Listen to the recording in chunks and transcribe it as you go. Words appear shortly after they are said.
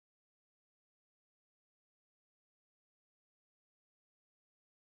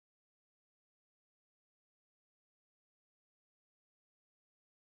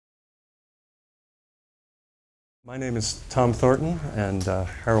My name is Tom Thornton, and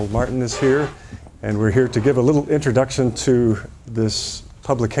Harold Martin is here, and we're here to give a little introduction to this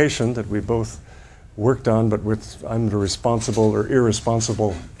publication that we both worked on, but I'm the responsible or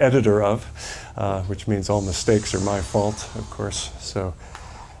irresponsible editor of, which means all mistakes are my fault, of course. So,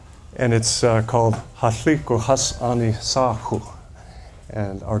 and it's called Léelk'w Aaní Saax'ú,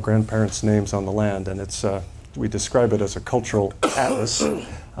 and our grandparents' names on the land, and it's we describe it as a cultural atlas,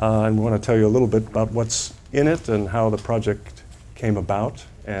 and we want to tell you a little bit about what's in it and how the project came about,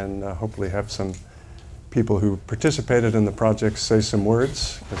 and hopefully have some people who participated in the project say some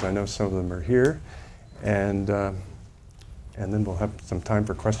words, because I know some of them are here, and then we'll have some time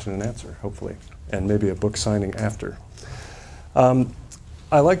for question and answer, hopefully, and maybe a book signing after.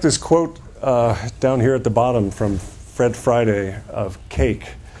 I like this quote down here at the bottom from Fred Friday of Cake,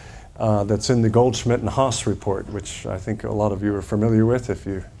 that's in the Goldschmidt and Haas report, which I think a lot of you are familiar with if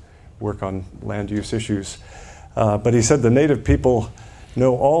you work on land use issues. But he said the native people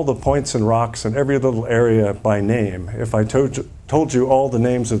know all the points and rocks in every little area by name. If I told you all the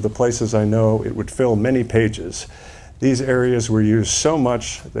names of the places I know, it would fill many pages. These areas were used so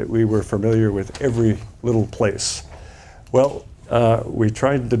much that we were familiar with every little place. Well, we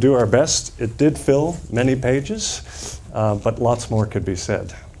tried to do our best. It did fill many pages, but lots more could be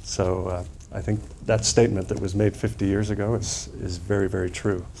said. So I think that statement that was made 50 years ago is very, very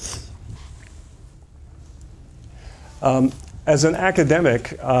true. As an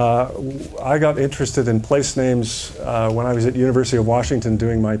academic, I got interested in place names when I was at University of Washington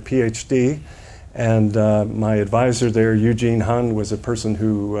doing my PhD, and my advisor there, Eugene Hun, was a person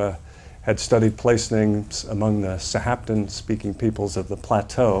who had studied place names among the Sahaptin-speaking peoples of the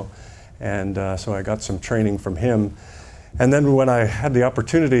plateau, and so I got some training from him. And then when I had the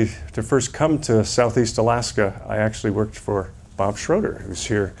opportunity to first come to Southeast Alaska, I actually worked for Bob Schroeder, who's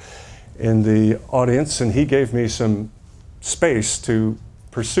here in the audience, and he gave me some space to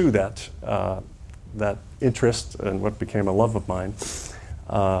pursue that interest and what became a love of mine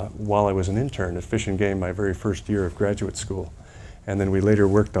while I was an intern at Fish and Game, my very first year of graduate school. And then we later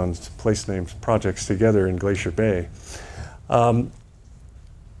worked on place names projects together in Glacier Bay.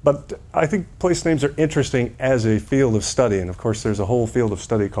 But I think place names are interesting as a field of study, and of course there's a whole field of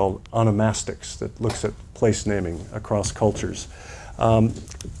study called onomastics that looks at place naming across cultures.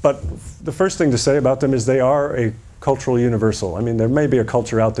 But the first thing to say about them is they are a cultural universal. I mean, there may be a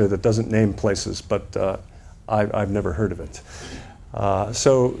culture out there that doesn't name places, but I've never heard of it.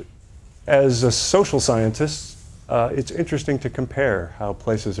 So as a social scientist, it's interesting to compare how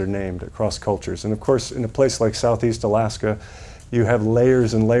places are named across cultures. And of course, in a place like Southeast Alaska, you have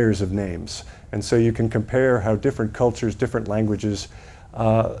layers and layers of names. And so you can compare how different cultures, different languages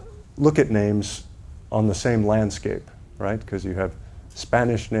look at names on the same landscape, right? Because you have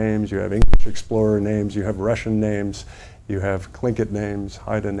Spanish names, you have English explorer names, you have Russian names, you have Tlingit names,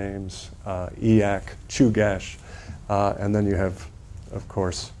 Haida names, Eyak, Chugach, and then you have, of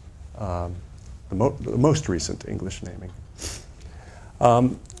course, the most recent English naming.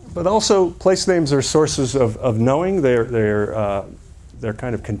 But also, place names are sources of knowing. They're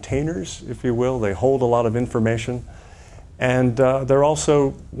kind of containers, if you will. They hold a lot of information. And they're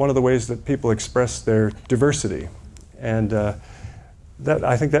also one of the ways that people express their diversity. And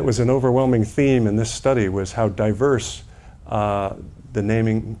I think that was an overwhelming theme in this study, was how diverse the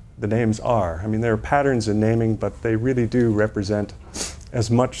names are. I mean, there are patterns in naming, but they really do represent as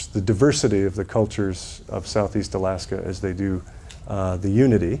much the diversity of the cultures of Southeast Alaska as they do the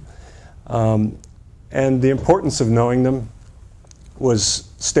unity. And the importance of knowing them was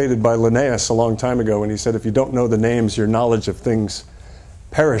stated by Linnaeus a long time ago when he said, if you don't know the names, your knowledge of things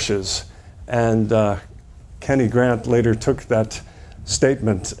perishes. And Kenny Grant later took that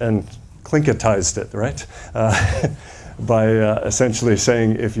statement and Tlingitized it, right? By essentially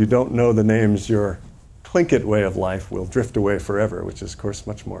saying, if you don't know the names, your Tlingit way of life will drift away forever, which is, of course,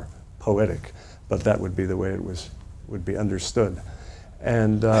 much more poetic. But that would be the way it would be understood.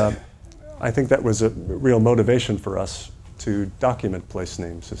 And I think that was a real motivation for us to document place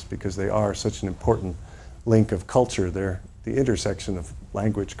names, just because they are such an important link of culture. They're the intersection of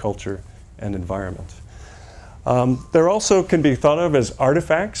language, culture, and environment. There also can be thought of as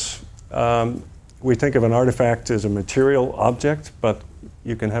artifacts. We think of an artifact as a material object, but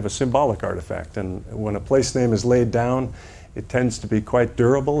you can have a symbolic artifact. And when a place name is laid down, it tends to be quite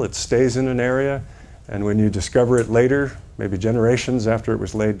durable. It stays in an area. And when you discover it later, maybe generations after it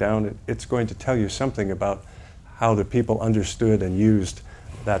was laid down, it's going to tell you something about how the people understood and used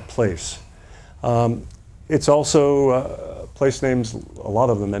that place. It's also, place names, a lot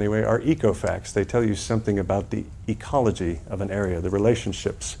of them anyway, are ecofacts. They tell you something about the ecology of an area, the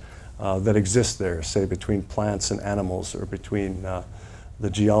relationships that exist there, say between plants and animals, or between the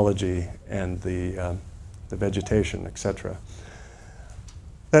geology and the vegetation, etc.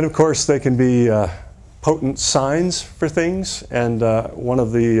 Then, of course, they can be potent signs for things, and one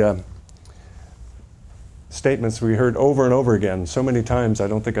of the statements we heard over and over again, so many times I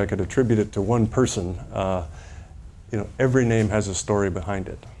don't think I could attribute it to one person. Every name has a story behind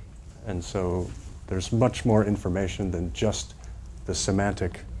it, and so there's much more information than just the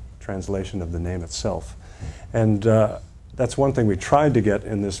semantic translation of the name itself. And that's one thing we tried to get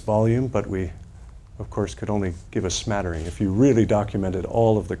in this volume, but we, of course, could only give a smattering. If you really documented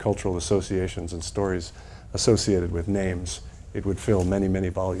all of the cultural associations and stories associated with names, it would fill many, many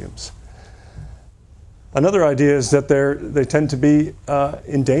volumes. Another idea is that they tend to be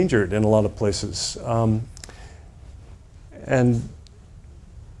endangered in a lot of places.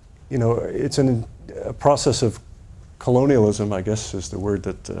 It's a process of colonialism, I guess, is the word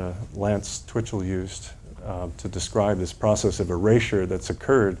that Lance Twitchell used to describe this process of erasure that's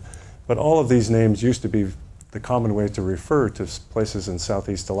occurred. But all of these names used to be the common way to refer to places in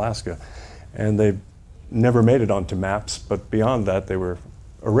Southeast Alaska. And they never made it onto maps, but beyond that, they were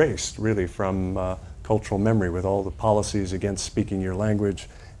erased, really, from cultural memory, with all the policies against speaking your language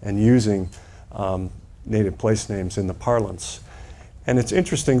and using native place names in the parlance. And it's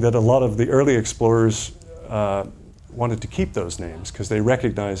interesting that a lot of the early explorers wanted to keep those names because they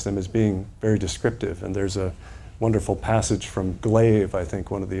recognized them as being very descriptive. And there's a wonderful passage from Léelk'w, I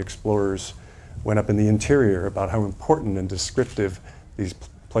think one of the explorers went up in the interior, about how important and descriptive these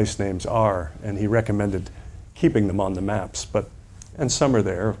place names are. And he recommended keeping them on the maps. And some are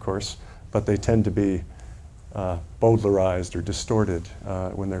there, of course, but they tend to be Bowdlerized or distorted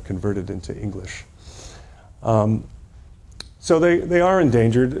when they're converted into English. So they are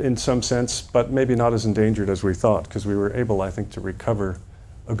endangered in some sense, but maybe not as endangered as we thought, because we were able, I think, to recover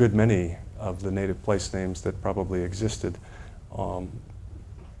a good many of the native place names that probably existed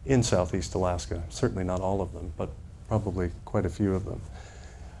in Southeast Alaska. Certainly not all of them, but probably quite a few of them.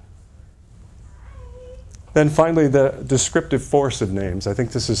 Then finally, the descriptive force of names. I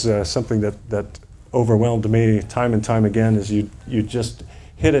think this is something that overwhelmed me time and time again, is you just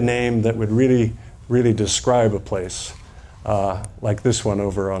hit a name that would really, really describe a place. Like this one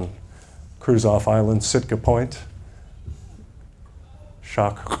over on Cruise-Off Island, Sitka Point,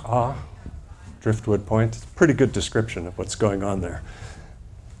 Saax'ú, Driftwood Point. It's a pretty good description of what's going on there.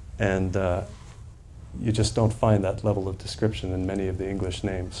 And you just don't find that level of description in many of the English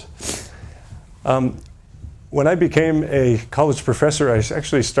names. When I became a college professor, I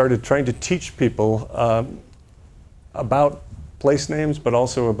actually started trying to teach people about place names, but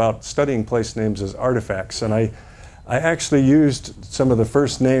also about studying place names as artifacts. And I actually used some of the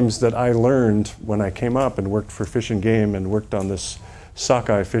first names that I learned when I came up and worked for Fish and Game and worked on this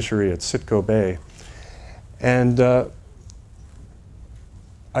sockeye fishery at Sitco Bay. And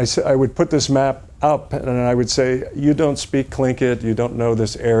I would put this map up and I would say, you don't speak Tlingit, you don't know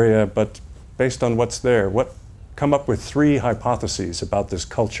this area, but based on what's there, come up with 3 hypotheses about this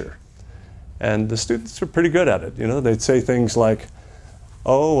culture. And the students were pretty good at it. They'd say things like,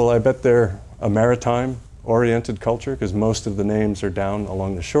 oh, well, I bet they're a maritime-oriented culture, because most of the names are down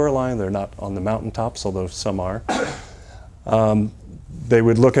along the shoreline. They're not on the mountaintops, although some are. They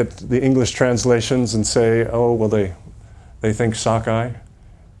would look at the English translations and say, oh, well, they think sockeye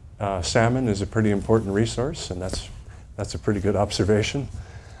salmon is a pretty important resource, and that's a pretty good observation.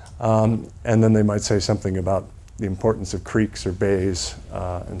 And then they might say something about the importance of creeks or bays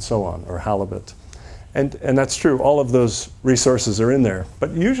and so on, or halibut. And that's true. All of those resources are in there.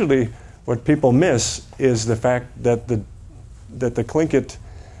 But usually what people miss is the fact that the Tlingit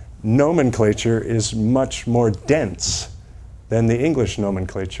nomenclature is much more dense than the English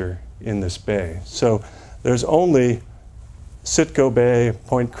nomenclature in this bay. So there's only Sitco Bay,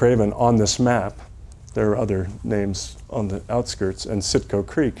 Point Craven on this map. There are other names on the outskirts, and Sitco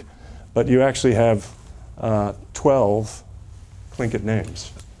Creek. But you actually have 12 Tlingit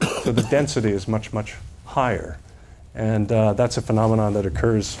names. So the density is much, much higher. And that's a phenomenon that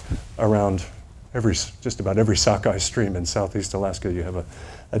occurs around just about every sockeye stream in Southeast Alaska. You have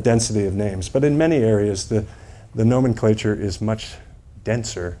a density of names. But in many areas, the nomenclature is much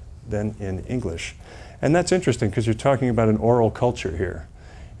denser than in English. And that's interesting because you're talking about an oral culture here.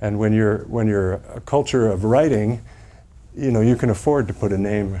 And when you're a culture of writing, you can afford to put a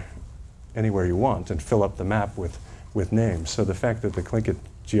name anywhere you want and fill up the map with names. So the fact that the Tlingit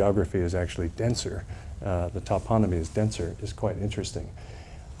geography is actually denser, the toponymy is denser, is quite interesting.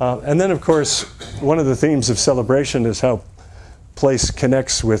 And then, of course, one of the themes of celebration is how place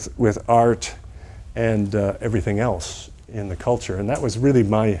connects with art and everything else in the culture. And that was really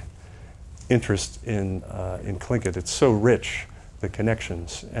my interest in Tlingit. It's so rich, the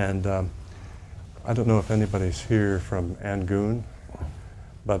connections. And I don't know if anybody's here from Angoon,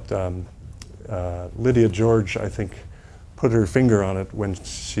 but Lydia George, I think, put her finger on it when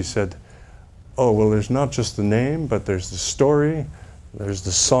she said, oh, well, there's not just the name, but there's the story, there's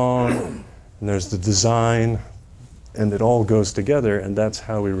the song, and there's the design, and it all goes together, and that's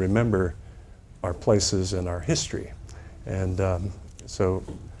how we remember our places and our history. And so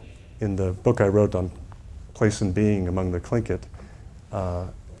in the book I wrote on place and being among the Tlingit,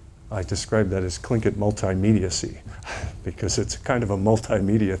 I described that as Tlingit multimediacy, because it's kind of a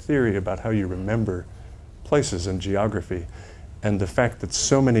multimedia theory about how you remember places and geography. And the fact that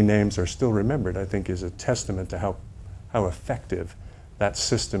so many names are still remembered, I think, is a testament to how effective that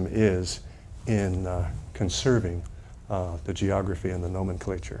system is in conserving the geography and the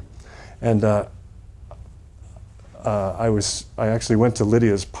nomenclature. And I actually went to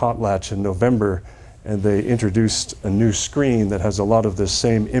Lydia's potlatch in November, and they introduced a new screen that has a lot of this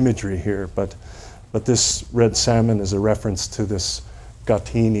same imagery here, but this red salmon is a reference to this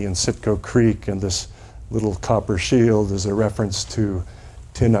Gatini and Sitco Creek, and this little copper shield is a reference to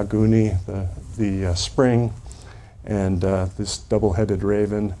Tinaguni, the spring, and this double-headed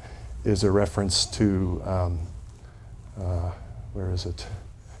raven is a reference to, where is it?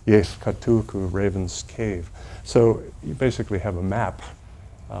 Léelk'w, Raven's Cave. So you basically have a map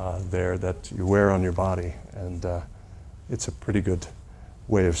there that you wear on your body, and it's a pretty good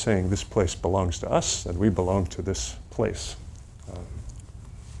way of saying this place belongs to us and we belong to this place.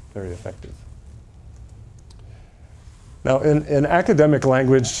 Very effective. Now, in academic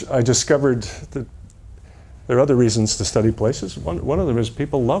language, I discovered that there are other reasons to study places. One of them is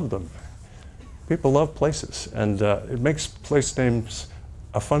people love them. People love places, and it makes place names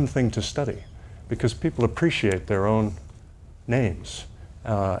a fun thing to study because people appreciate their own names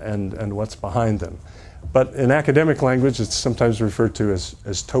and what's behind them. But in academic language, it's sometimes referred to as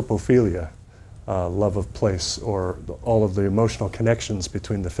topophilia, love of place, or all of the emotional connections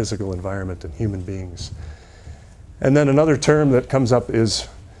between the physical environment and human beings. And then another term that comes up is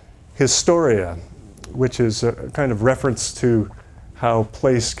historia, which is a kind of reference to how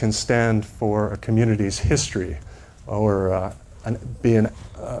place can stand for a community's history, or a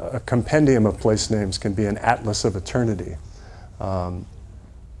compendium of place names can be an atlas of eternity. And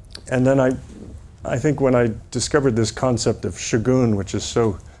then I think when I discovered this concept of shagun, which is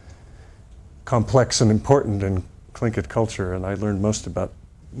so complex and important in Tlingit culture, and I learned most of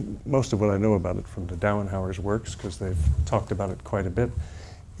what I know about it from the Douwenhour's works, because they've talked about it quite a bit.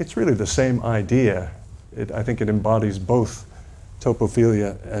 It's really the same idea. I think it embodies both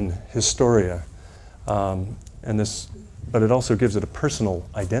topophilia and historia, but it also gives it a personal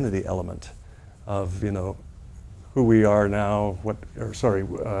identity element of, who we are now,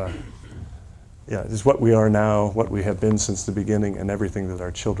 is what we are now, what we have been since the beginning, and everything that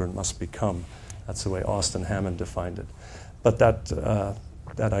our children must become. That's the way Austin Hammond defined it. But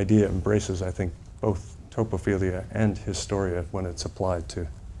that idea embraces, I think, both topophilia and historia when it's applied to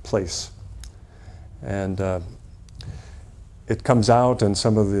place. And it comes out in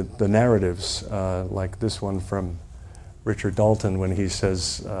some of the narratives, like this one from Richard Dalton, when he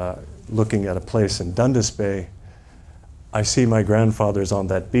says, looking at a place in Dundas Bay, I see my grandfathers on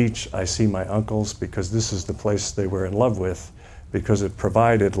that beach, I see my uncles, because this is the place they were in love with, because it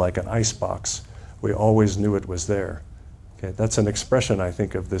provided like an icebox. We always knew it was there. Okay, that's an expression, I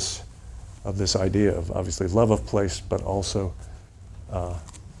think, of this idea of obviously love of place, but also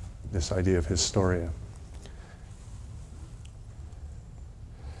this idea of historia.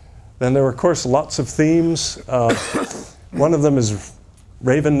 Then there are, of course, lots of themes. One of them is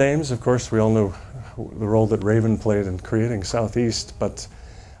raven names. Of course, we all know the role that raven played in creating Southeast, but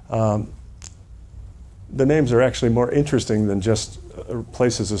the names are actually more interesting than just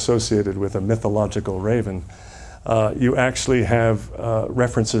places associated with a mythological raven. You actually have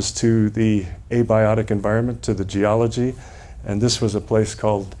references to the abiotic environment, to the geology, and this was a place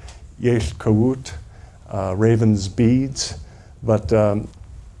called Léelk'w, Raven's Beads, but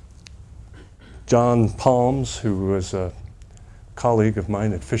John Palms, who was a colleague of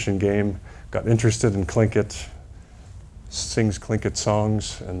mine at Fish and Game, got interested in Tlingit, sings Tlingit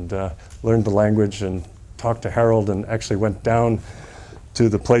songs, and learned the language and talked to Harold, and actually went down to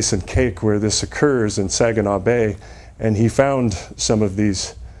the place in Cake where this occurs in Saginaw Bay, and he found some of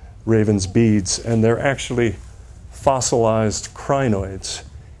these raven's beads, and they're actually fossilized crinoids,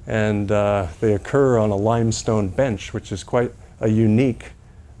 and they occur on a limestone bench, which is quite a unique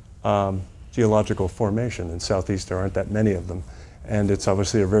geological formation. In Southeast there aren't that many of them, and it's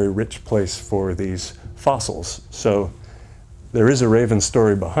obviously a very rich place for these fossils. So there is a raven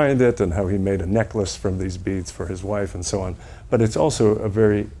story behind it and how he made a necklace from these beads for his wife and so on. But it's also a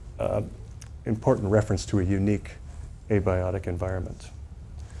very important reference to a unique abiotic environment.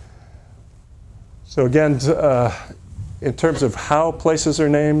 So again, in terms of how places are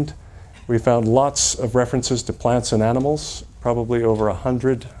named, we found lots of references to plants and animals, probably over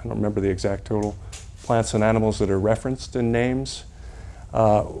 100, I don't remember the exact total, plants and animals that are referenced in names.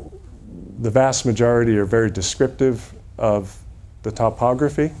 The vast majority are very descriptive of the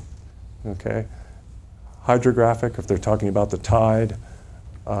topography, okay? Hydrographic, if they're talking about the tide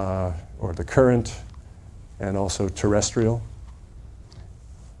or the current, and also terrestrial.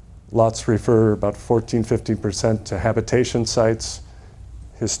 Lots refer about 14–15% to habitation sites,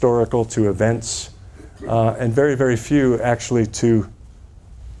 historical to events, and very, very few actually to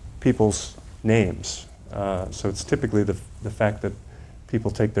people's names. So it's typically the fact that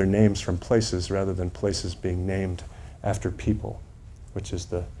people take their names from places rather than places being named after people, which is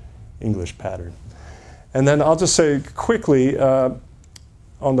the English pattern. And then I'll just say quickly,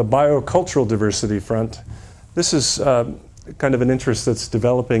 on the biocultural diversity front, this is kind of an interest that's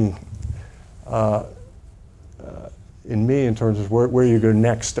developing in me in terms of where you go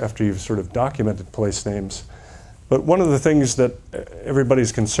next after you've sort of documented place names. But one of the things that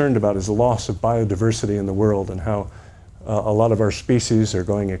everybody's concerned about is the loss of biodiversity in the world and how a lot of our species are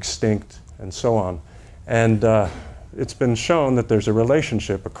going extinct and so on. And it's been shown that there's a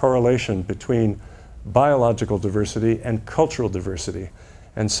relationship, a correlation between biological diversity and cultural diversity.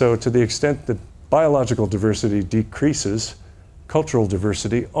 And so to the extent that biological diversity decreases, cultural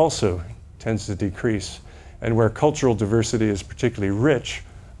diversity also tends to decrease. And where cultural diversity is particularly rich,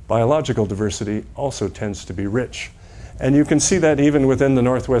 biological diversity also tends to be rich. And you can see that even within the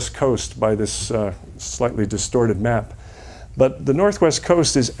Northwest Coast by this slightly distorted map. But the Northwest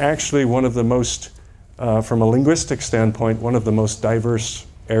Coast is actually one of the most, from a linguistic standpoint, one of the most diverse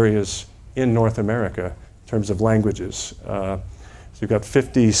areas in North America in terms of languages. So you've got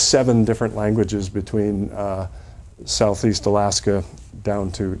 57 different languages between Southeast Alaska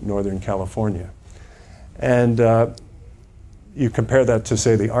down to Northern California. And you compare that to,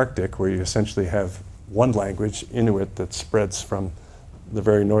 say, the Arctic, where you essentially have one language, Inuit, that spreads from the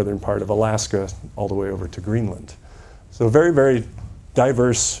very northern part of Alaska all the way over to Greenland. So very, very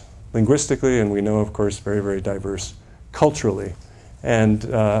diverse linguistically, and we know, of course, very, very diverse culturally. And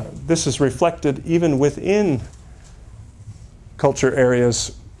this is reflected even within culture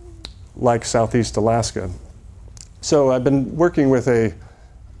areas like Southeast Alaska. So I've been working with a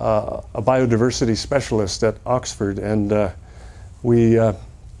biodiversity specialist at Oxford, and we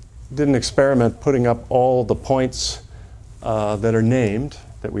did an experiment putting up all the points that are named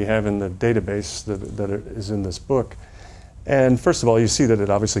that we have in the database that is in this book. And first of all, you see that it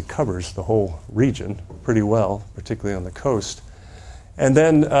obviously covers the whole region pretty well, particularly on the coast. And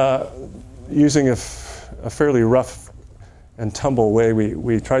then using a fairly rough and tumble way,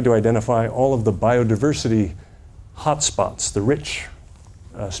 we tried to identify all of the biodiversity hotspots, the rich,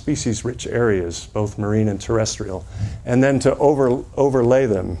 species-rich areas, both marine and terrestrial, and then to overlay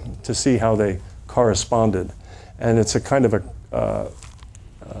them to see how they corresponded. And it's a kind of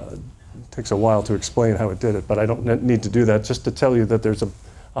takes a while to explain how it did it, but I don't need to do that, just to tell you that there's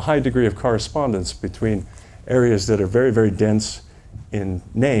a high degree of correspondence between areas that are very, very dense in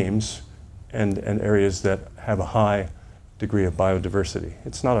names and areas that have a high degree of biodiversity.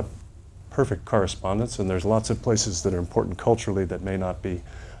 It's not a perfect correspondence, and there's lots of places that are important culturally that may not be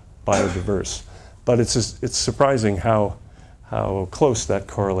biodiverse. But it's surprising how close that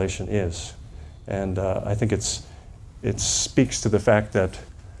correlation is. And I think it speaks to the fact that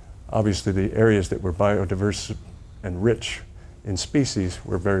obviously the areas that were biodiverse and rich in species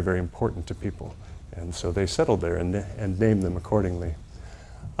were very, very important to people. And so they settled there and named them accordingly.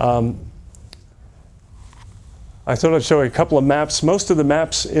 I thought I'd show you a couple of maps. Most of the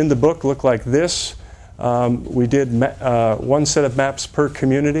maps in the book look like this. We did one set of maps per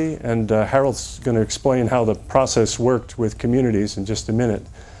community, and Harold's going to explain how the process worked with communities in just a minute.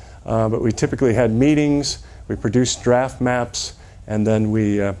 But we typically had meetings, we produced draft maps, and then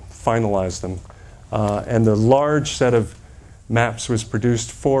we finalized them. And the large set of maps was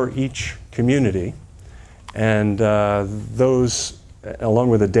produced for each community, and those, along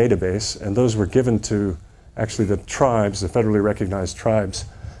with a database, and those were given to actually the tribes, the federally recognized tribes,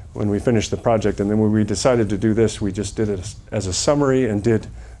 when we finished the project. And then when we decided to do this, we just did it as a summary and did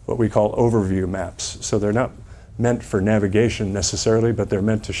what we call overview maps. So they're not meant for navigation necessarily, but they're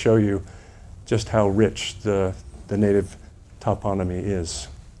meant to show you just how rich the native toponymy is.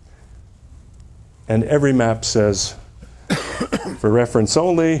 And every map says, for reference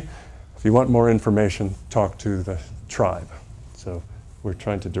only, if you want more information, talk to the tribe. So we're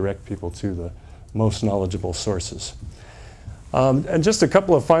trying to direct people to the most knowledgeable sources. And just a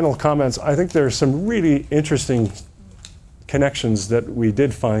couple of final comments. I think there are some really interesting connections that we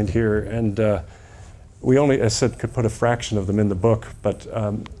did find here, and we only, as I said, could put a fraction of them in the book, but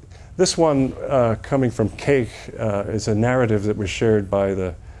this one coming from Cake is a narrative that was shared by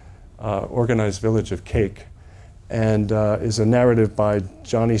the organized village of Cake, and is a narrative by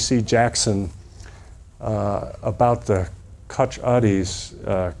Johnny C. Jackson about the Kach'adi's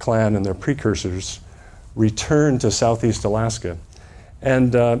clan and their precursors return to Southeast Alaska.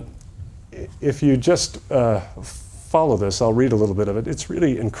 And if you just follow this, I'll read a little bit of it. It's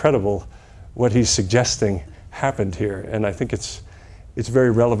really incredible what he's suggesting happened here, and I think it's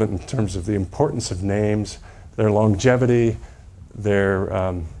very relevant in terms of the importance of names, their longevity,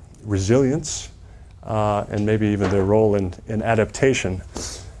 their resilience, and maybe even their role in adaptation.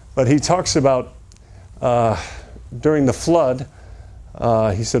 But he talks about during the flood,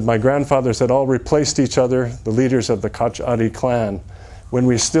 he said, my grandfathers had all replaced each other, the leaders of the Kach'adi clan. When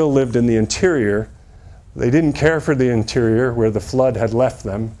we still lived in the interior, they didn't care for the interior where the flood had left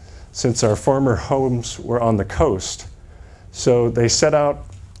them, since our former homes were on the coast. So they set out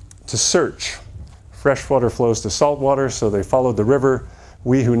to search. Freshwater flows to saltwater, so they followed the river.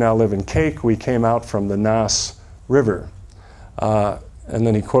 We who now live in Cake, we came out from the Nass River. And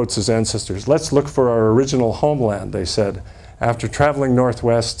then he quotes his ancestors. Let's look for our original homeland, they said. After traveling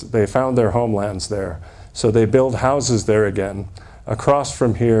northwest, they found their homelands there. So they built houses there again. Across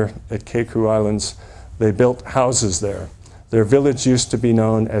from here at Léelk'w Islands, they built houses there. Their village used to be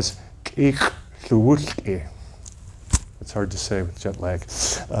known as Léelk'w. It's hard to say with jet lag.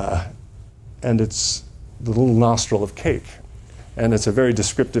 And it's the little nostril of Cake. And it's a very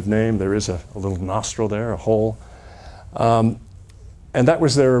descriptive name. There is a little nostril there, a hole. And that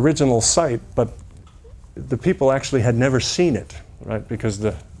was their original site, but the people actually had never seen it, right? Because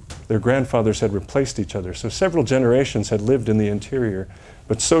their grandfathers had replaced each other. So several generations had lived in the interior,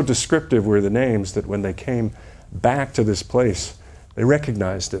 but so descriptive were the names that when they came back to this place, they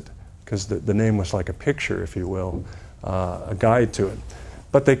recognized it, because the name was like a picture, if you will, a guide to it.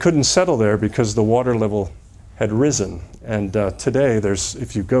 But they couldn't settle there because the water level had risen. And today,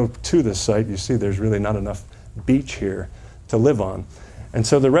 if you go to this site, you see there's really not enough beach here to live on. And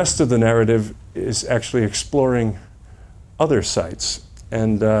so the rest of the narrative is actually exploring other sites.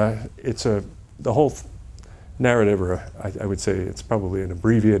 And the whole narrative, or I would say it's probably an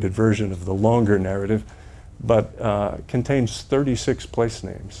abbreviated version of the longer narrative, but contains 36 place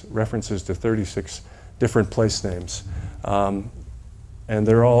names, references to 36 different place names. And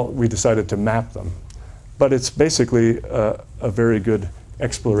we decided to map them. But it's basically a very good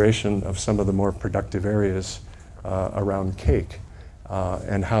exploration of some of the more productive areas around Cake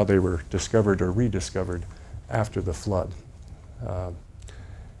and how they were discovered or rediscovered after the flood.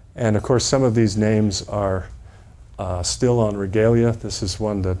 And of course, some of these names are still on regalia. This is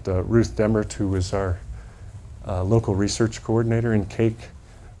one that Ruth Demert, who was our local research coordinator in Cake,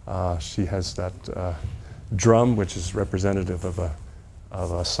 she has that drum, which is representative of a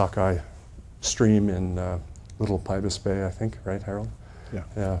Saax'ú stream in Little Pybus Bay, I think, right, Harold?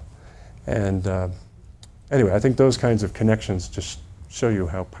 Yeah. And anyway, I think those kinds of connections just show you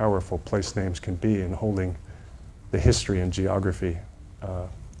how powerful place names can be in holding the history and geography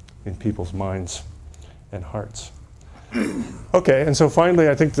in people's minds and hearts. Okay, and so finally,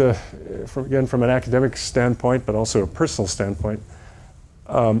 I think again, from an academic standpoint, but also a personal standpoint,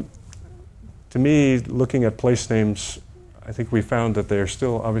 to me, looking at place names, I think we found that they're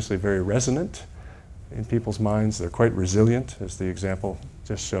still obviously very resonant in people's minds. They're quite resilient, as the example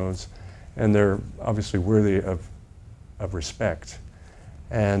just shows, and they're obviously worthy of respect.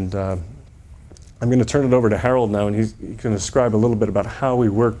 And I'm going to turn it over to Harold now, and he can describe a little bit about how we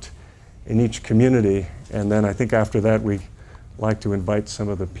worked in each community. And then I think after that, we'd like to invite some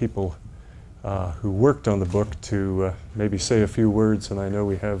of the people who worked on the book to maybe say a few words. And I know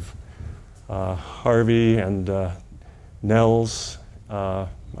we have Harvey and Nels, I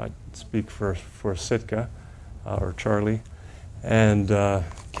speak for Sitka, or Charlie, and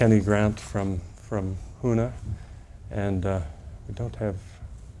Kenny Grant from Juneau. And we don't have,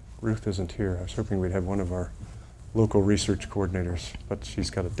 Ruth isn't here. I was hoping we'd have one of our local research coordinators, but she's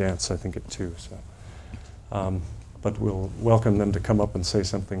got a dance, I think, at 2. So, but we'll welcome them to come up and say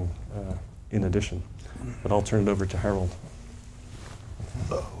something in addition. But I'll turn it over to Harold.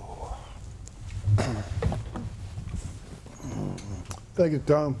 Thank you,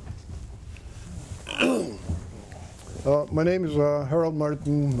 Tom. My name is Harold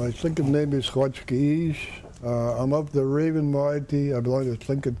Martin. My Tlingit name is Léelk'w. I'm of the Raven variety. I belong to the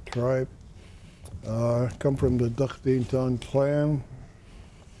Tlingit tribe. Come from the Town clan,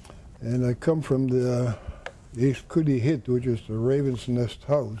 and I come from the Léelk'w Hit, which is the Raven's Nest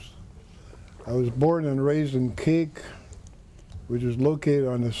House. I was born and raised in Cake, which is located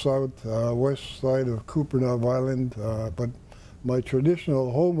on the southwest side of Kupernow Island, but my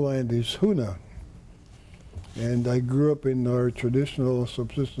traditional homeland is Juneau, and I grew up in our traditional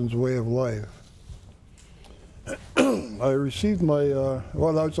subsistence way of life. I received my,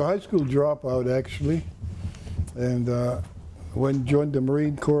 well, I was a high school dropout actually, and joined the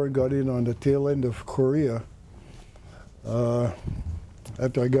Marine Corps and got in on the tail end of Korea.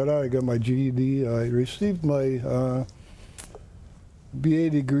 After I got out, I got my GED. I received my BA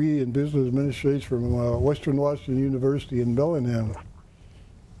degree in business administration from Western Washington University in Bellingham.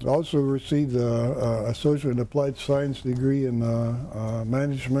 I also received an associate in applied science degree in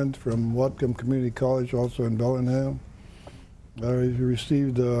management from Whatcom Community College, also in Bellingham. I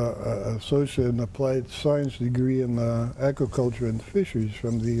received an associate in applied science degree in aquaculture and fisheries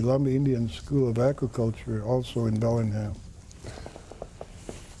from the Lummi Indian School of Aquaculture, also in Bellingham.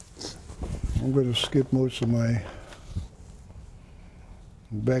 I'm going to skip most of my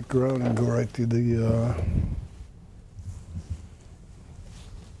background and go right to the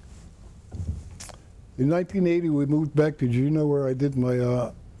in 1980 we moved back to Juneau, where I did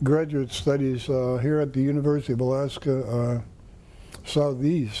my graduate studies here at the University of Alaska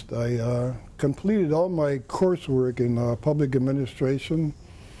Southeast. I completed all my coursework in public administration,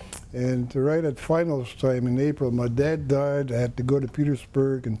 and right at finals time in April, my dad died. I had to go to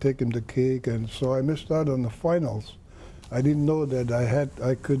Petersburg and take him to Cake, and so I missed out on the finals. I didn't know that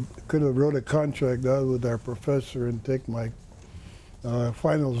I could have wrote a contract out with our professor and take my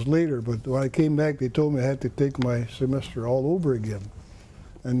finals later, but when I came back, they told me I had to take my semester all over again.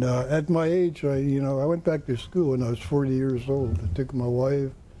 And at my age, I went back to school when I was 40 years old. I took my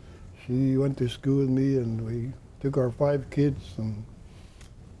wife. She went to school with me, and we took our 5 kids and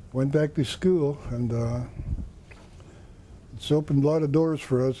went back to school, and it's opened a lot of doors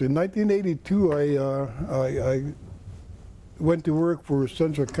for us. In 1982, I went to work for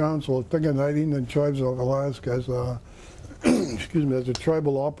Central Council of Tlingit Indian Tribes of Alaska as a excuse me, as a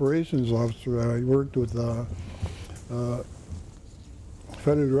tribal operations officer. I worked with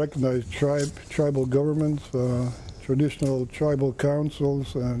federally recognized tribal governments, traditional tribal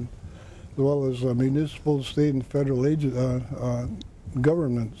councils, and as well as municipal, state, and federal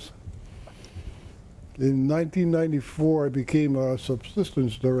governments. In 1994, I became a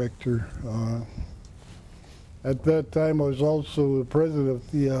subsistence director. At that time, I was also the president of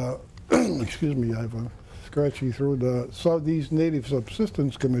the, excuse me, I have a scratchy throat, the Southeast Native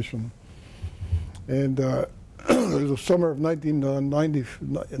Subsistence Commission. And it was the summer of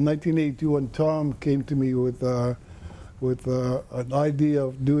 1982 when Tom came to me with an idea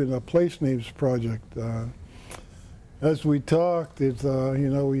of doing a place names project. As we talked,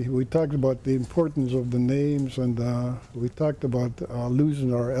 we talked about the importance of the names, and we talked about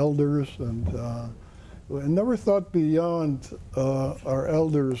losing our elders, and I never thought beyond our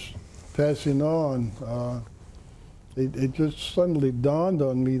elders passing on. It just suddenly dawned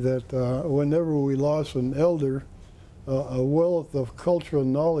on me that whenever we lost an elder, a wealth of cultural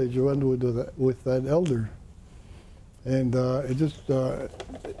knowledge went with that elder. And it just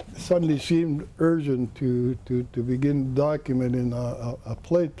suddenly seemed urgent to begin documenting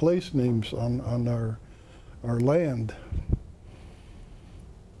place names on our land.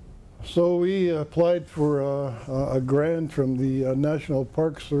 So we applied for a grant from the National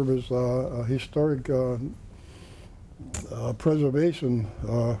Park Service Historic Preservation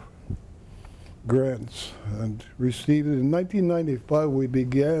grants, and received it. In 1995, we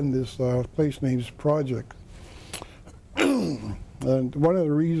began this place names project. And one of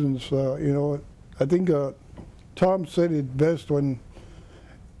the reasons, I think Tom said it best when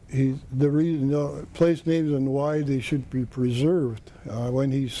the reason, place names and why they should be preserved.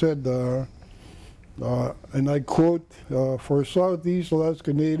 When he said, and I quote, "For Southeast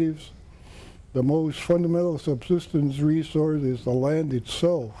Alaska Natives, the most fundamental subsistence resource is the land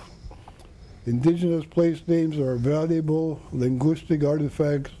itself. Indigenous place names are valuable linguistic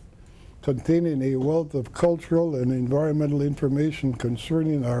artifacts containing a wealth of cultural and environmental information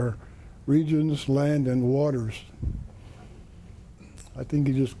concerning our regions, land, and waters." I think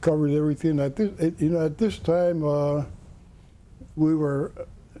he just covered everything. At this time,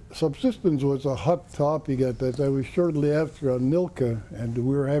 subsistence was a hot topic at that time. It was shortly after Léelk'w, and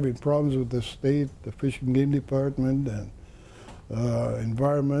we were having problems with the state, the Fish and Game Department, and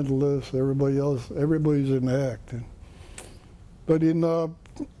environmentalists, everybody's in act. But in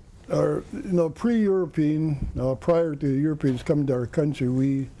pre-European, prior to the Europeans coming to our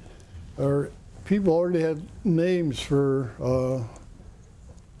country, our people already had names for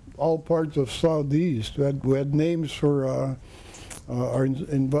all parts of Southeast. We had names for our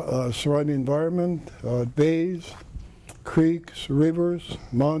surrounding environment, bays, creeks, rivers,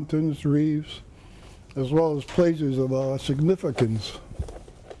 mountains, reefs, as well as places of significance.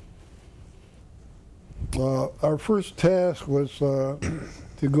 Our first task was to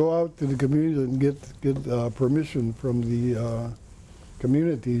go out to the community and get permission from the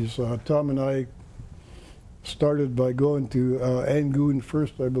communities. Tom and I started by going to Aaní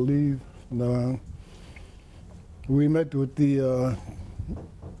first, I believe. And, we met with the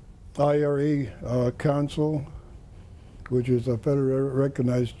IRA Council, which is a federally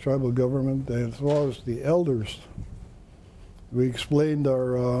recognized tribal government, as well as the elders. We explained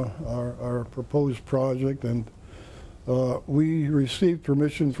our proposed project, and we received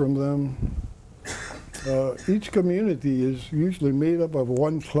permission from them. Each community is usually made up of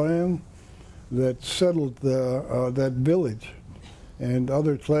one clan that settled that village, and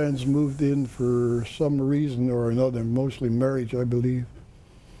other clans moved in for some reason or another, mostly marriage, I believe.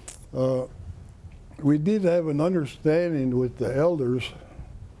 We did have an understanding with the elders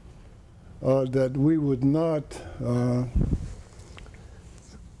that we would not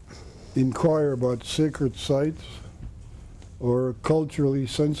inquire about sacred sites or culturally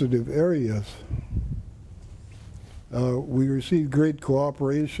sensitive areas. We received great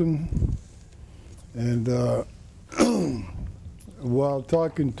cooperation, and while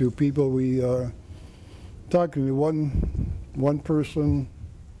talking to people, we talking to one person,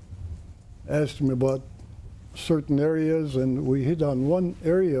 asked him about certain areas, and we hit on one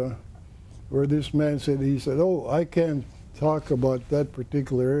area where this man said, he said, "Oh, I can't talk about that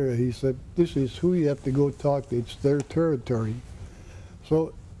particular area." He said, "This is who you have to go talk to. It's their territory."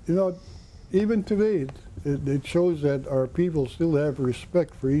 So, you know, even today, it shows that our people still have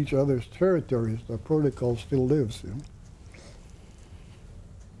respect for each other's territories. The protocol still lives. You know?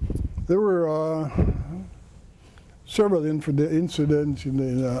 There were several incidents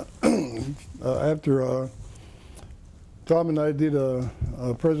after Tom and I did a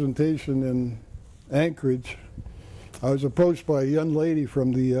presentation in Anchorage. I was approached by a young lady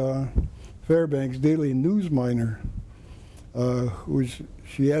from the Fairbanks Daily News Miner, which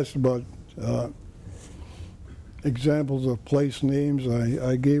she asked about examples of place names.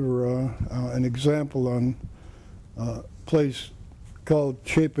 I gave her an example on a place called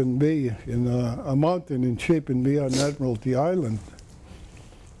Chapin Bay, in a mountain in Chapin Bay on Admiralty Island.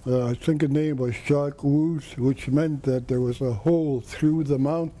 I think the name was Saax'ú, which meant that there was a hole through the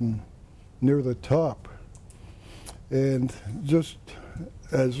mountain near the top. And just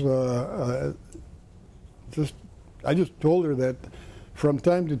as I just told her that from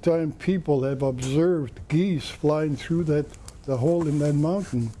time to time people have observed geese flying through the hole in that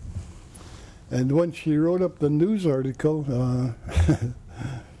mountain. And when she wrote up the news article,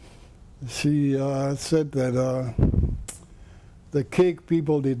 she said that the Cake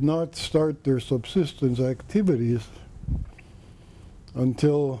people did not start their subsistence activities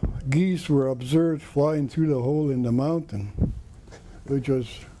until geese were observed flying through the hole in the mountain, which was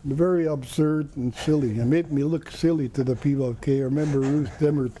very absurd and silly. It made me look silly to the people of Cake. I remember Ruth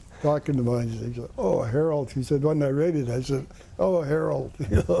Demmer talking about it. She said, "Oh, Harold." She said, when I read it, I said, "Oh, Harold."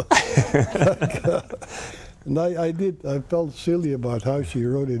 You know? And I felt silly about how she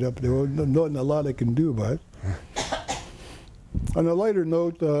wrote it up. There wasn't a lot I can do about it. On a lighter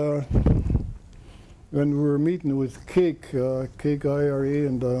note, when we were meeting with Cake IRA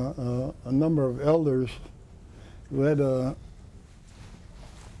and a number of elders, we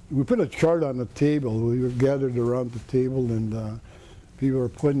put a chart on the table. We were gathered around the table, and people were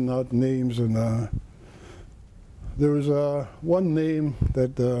pointing out names, and there was one name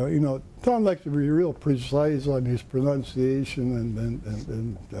that, you know, Tom likes to be real precise on his pronunciation, and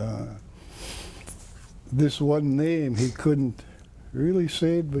this one name, he couldn't really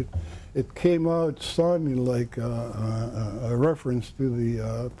say it, but it came out sounding like a reference to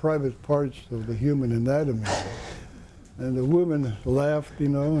the private parts of the human anatomy. And the woman laughed, you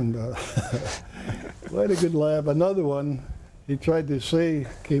know, and quite a good laugh. Another one he tried to say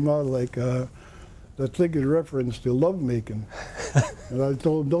came out like the Tlingit reference to lovemaking. And I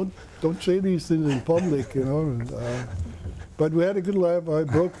told him, don't say these things in public, you know. And, but we had a good laugh. I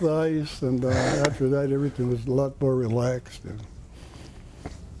broke the ice, and after that, everything was a lot more relaxed.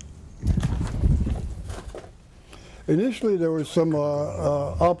 Initially, there was some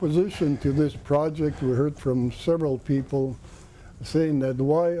opposition to this project. We heard from several people saying that,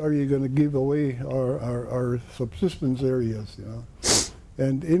 why are you going to give away our subsistence areas, you know?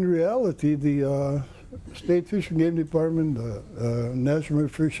 And in reality, the State Fish and Game Department, National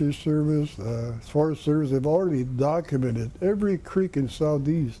Fisheries Service, Forest Service, they've already documented every creek in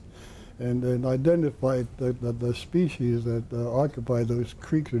Southeast and identified the species that occupy those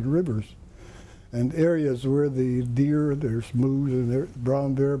creeks and rivers, and areas where the deer, there's moose, and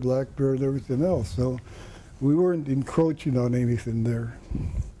brown bear, black bear, and everything else. So we weren't encroaching on anything there.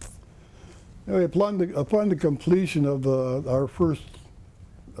 Anyway, upon the completion of our first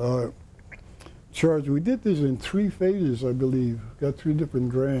charge, we did this in 3 phases, I believe. Got 3 different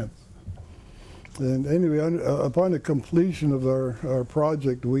grants. And anyway, upon the completion of our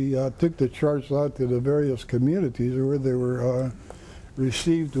project, we took the charts out to the various communities where they were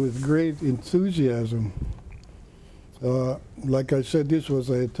received with great enthusiasm. Like I said, this was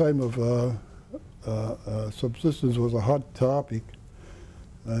a time of subsistence was a hot topic.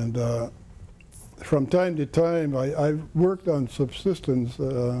 And from time to time, I worked on subsistence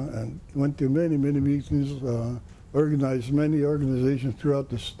and went to many, many meetings, organized many organizations throughout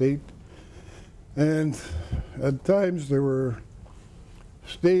the state. And at times there were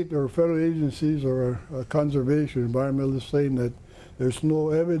state or federal agencies or conservation environmentalists saying that there's no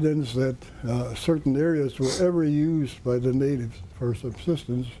evidence that certain areas were ever used by the natives for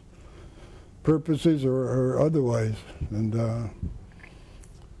subsistence purposes or otherwise. And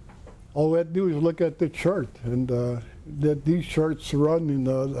all we had to do is look at the chart, and that these charts run in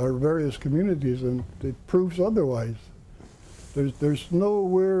our various communities, and it proves otherwise. There's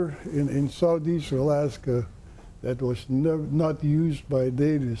nowhere in Southeast Alaska that was not used by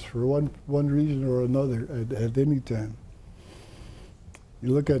natives for one reason or another at any time. You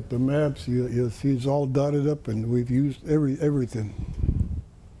look at the maps, you'll see it's all dotted up, and we've used everything.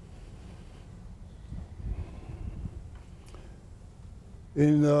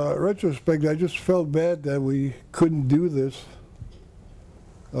 In retrospect, I just felt bad that we couldn't do this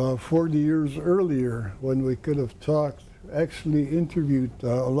 40 years earlier, when we could have actually interviewed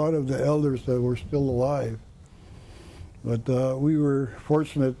a lot of the elders that were still alive. But we were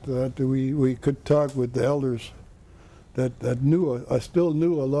fortunate that we could talk with the elders that knew. I still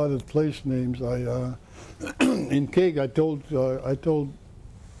knew a lot of place names. In Cake, I told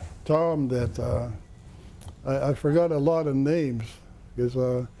Tom that I forgot a lot of names. Because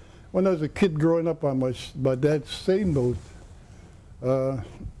when I was a kid growing up on my dad's sailboat, the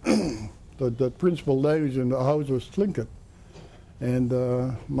principal language in the house was Tlingit. And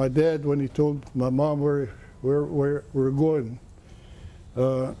my dad, when he told my mom where we're going,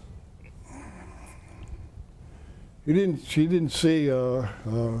 she didn't say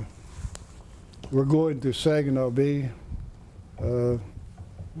we're going to Saginaw Bay.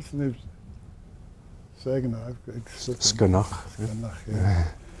 What's the name? Saginaw. Skanach. Yeah.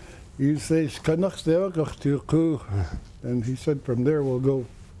 You say Skanach, and he said from there we'll go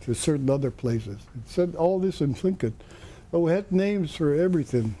to certain other places. It said all this in Tlingit. But we had names for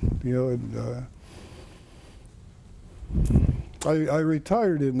everything, you know. And I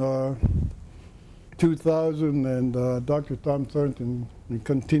retired in 2000, and Dr. Tom Thornton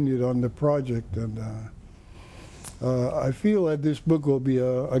continued on the project, and I feel that this book will be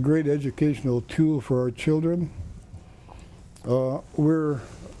a great educational tool for our children. We're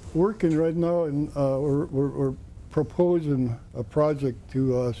working right now, and we're proposing a project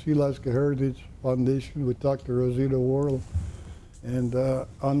to Sealaska Heritage Foundation with Dr. Rosita Worrell. And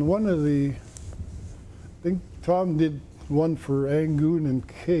on one of the, I think Tom did one for Angoon and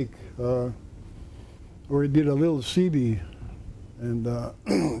Cake, where he did a little CD, and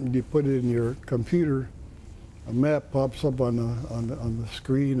you put it in your computer. A map pops up on the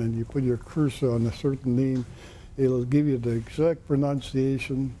screen, and you put your cursor on a certain name. It'll give you the exact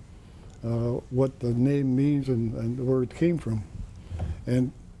pronunciation, what the name means, and where it came from.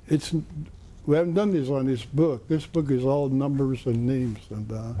 And we haven't done this on this book. This book is all numbers and names,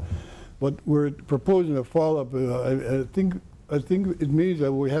 and but we're proposing a follow-up. I think it means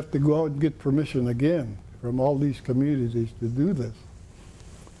that we have to go out and get permission again from all these communities to do this.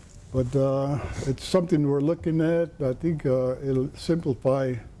 But it's something we're looking at. I think it'll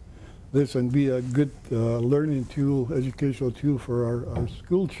simplify this and be a good learning tool, educational tool for our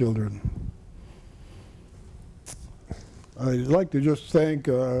school children. I'd like to just thank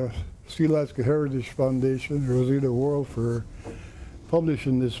Sealaska Heritage Foundation, Rosita Worrell, for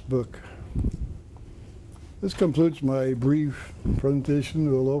publishing this book. This concludes my brief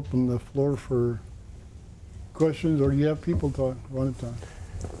presentation. We'll open the floor for questions, or do you have people want to talk?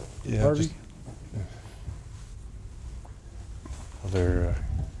 Yeah, Harvey?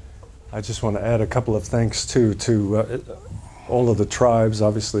 I just want to add a couple of thanks to all of the tribes,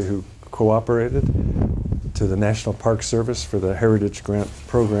 obviously, who cooperated, to the National Park Service for the Heritage Grant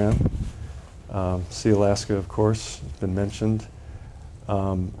Program, Sealaska, of course, has been mentioned.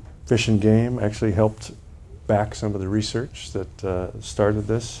 Fish and Game actually helped back some of the research that started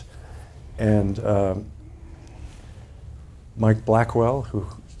this. And Mike Blackwell, who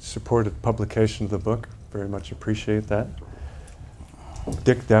supported publication of the book, very much appreciate that.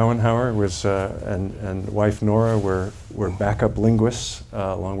 Dick Dauenhauer was, and wife Nora were backup linguists,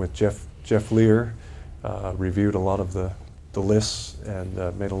 along with Jeff Lear, reviewed a lot of the lists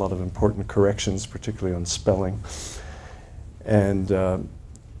and made a lot of important corrections, particularly on spelling. And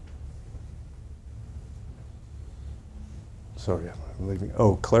sorry, I'm leaving.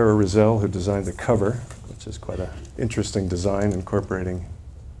 Oh, Clara Rizal, who designed the cover, which is quite an interesting design, incorporating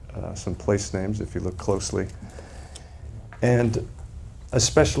some place names if you look closely. And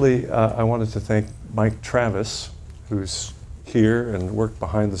especially, I wanted to thank Mike Travis, who's here and worked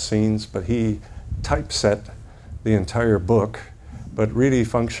behind the scenes, but he typeset the entire book, but really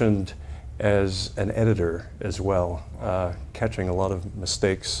functioned as an editor as well, catching a lot of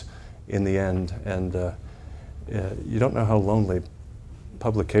mistakes in the end. And you don't know how lonely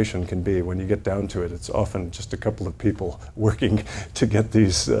publication can be. When you get down to it, it's often just a couple of people working to get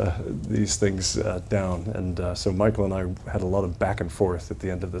these things down. And so Michael and I had a lot of back and forth at the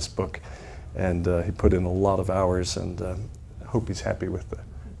end of this book, and he put in a lot of hours, and I hope he's happy with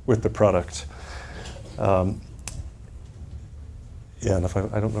the product. Yeah, and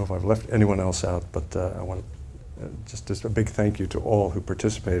I don't know if I've left anyone else out, but I want just a big thank you to all who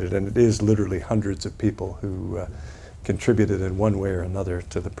participated, and it is literally hundreds of people who contributed in one way or another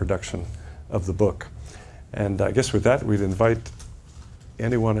to the production of the book. And I guess with that, we'd invite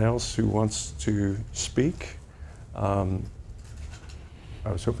anyone else who wants to speak. I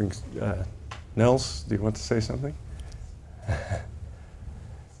was hoping, Nels, do you want to say something?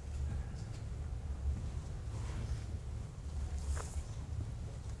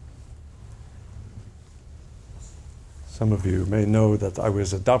 Some of you may know that I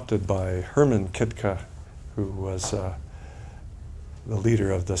was adopted by Herman Kitka, who was the leader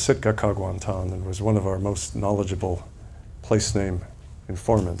of the Sitka Kagwantan and was one of our most knowledgeable place name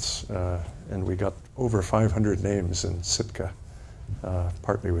informants. And we got over 500 names in Sitka,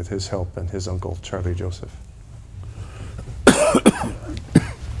 partly with his help and his uncle, Charlie Joseph. I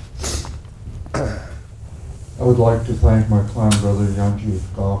would like to thank my clan brother Léelk'w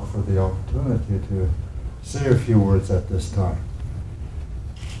for the opportunity to say a few words at this time.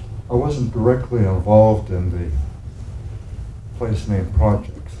 I wasn't directly involved in the place name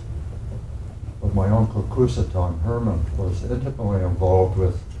projects, but my uncle Kusatan Herman was intimately involved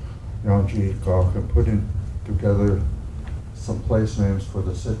with Léelk'w in putting together some place names for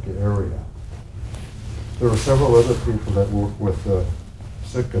the Sitka area. There were several other people that worked with the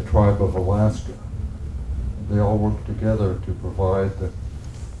Sitka tribe of Alaska. They all worked together to provide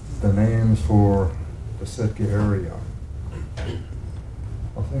the names for the Sitka area.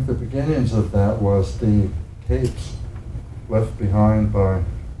 I think the beginnings of that was the tapes left behind by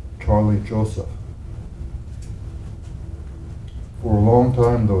Charlie Joseph. For a long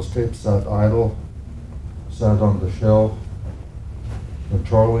time, those tapes sat idle, sat on the shelf, and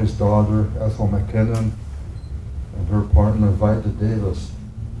Charlie's daughter, Ethel McKinnon, and her partner, Vida Davis,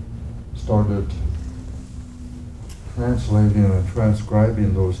 started translating and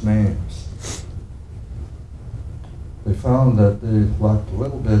transcribing those names. They found that they lacked a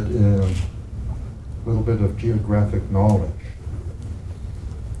little bit of geographic knowledge.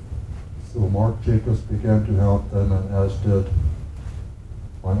 So Mark Jacobs began to help them, and as did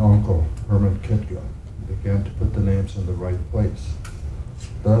my uncle, Herman Kitka, began to put the names in the right place.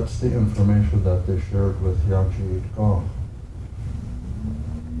 That's the information that they shared with Léelk'w.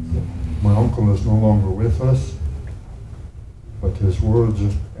 My uncle is no longer with us, but his words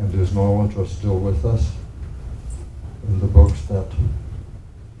and his knowledge are still with us in the books that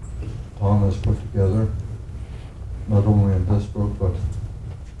Tom has put together, not only in this book, but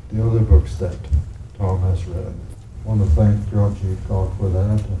the other books that Tom has read. I want to thank Léelk'w for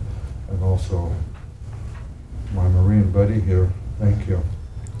that, and also my Marine buddy here. Thank you.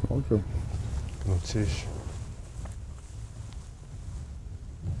 Welcome.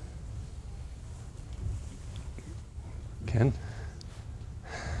 Ken?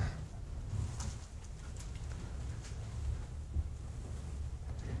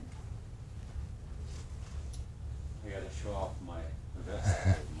 I got to show off my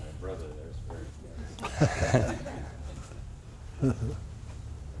vest. My brother there's very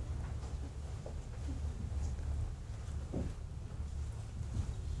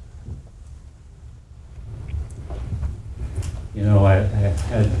You know, I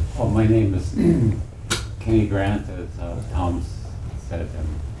had, well, my name is Kenny Grant, as Tom said, and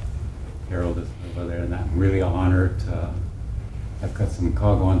Harold is over there, and I'm really honored. I've got some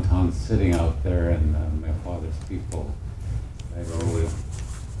Kagwantans sitting out there, and my father's people. I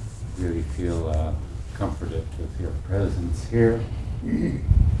really feel comforted with your presence here.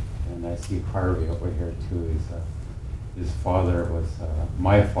 And I see Harvey over here too. His father was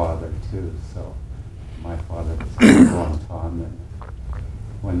my father too, so my father was Kagwantan. And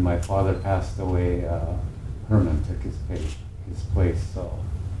when my father passed away, Herman took his place, so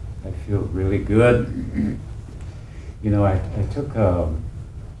I feel really good. You know, I took,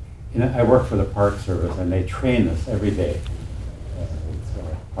 I work for the Park Service, and they train us every day. It's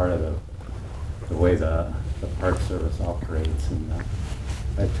part of the way the Park Service operates. And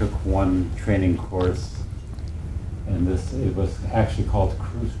I took one training course, and it was actually called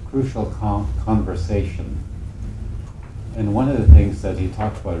Crucial Conversation. And one of the things that he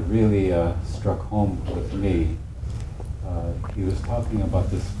talked about really struck home with me. He was talking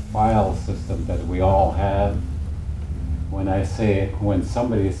about this file system that we all have. When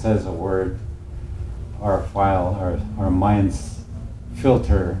somebody says a word, our minds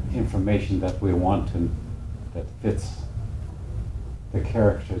filter information that we want that fits the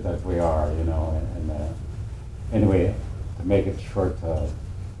character that we are, you know. Anyway, to make it short,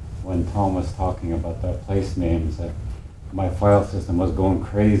 when Tom was talking about the place names, my file system was going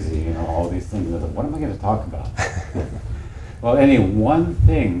crazy, you know, all these things. I was like, what am I going to talk about? Well, one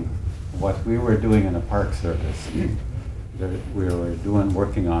thing, what we were doing in the Park Service, we were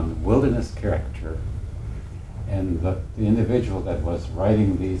working on wilderness character, and the individual that was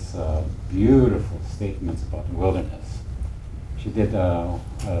writing these beautiful statements about wilderness, she did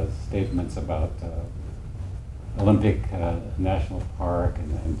statements about Olympic National Park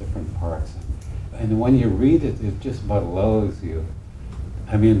and different parks. And when you read it, it just about lulls you.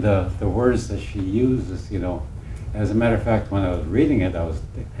 I mean, the words that she uses, you know. As a matter of fact, when I was reading it,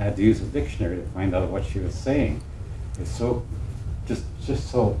 had to use a dictionary to find out what she was saying. It's so, just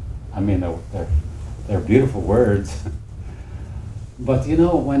so. I mean, they're beautiful words. But you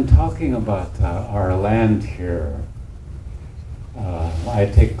know, when talking about our land here, I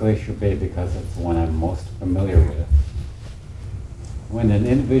take Glacier Bay because it's the one I'm most familiar with. When an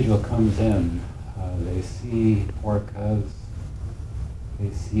individual comes in, they see orcas,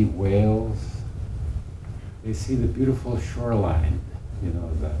 they see whales, they see the beautiful shoreline, you know,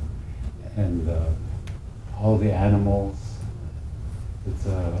 and all the animals. It's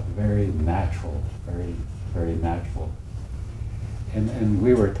very natural, very, very natural. And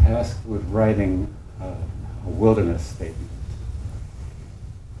we were tasked with writing a wilderness statement.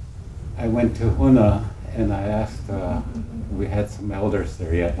 I went to Juneau and I asked, we had some elders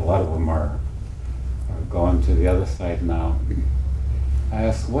there yet, a lot of them are gone to the other side now. I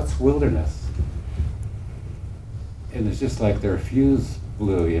asked, what's wilderness? And it's just like their fuse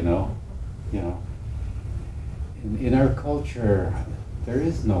blew, you know. In our culture, there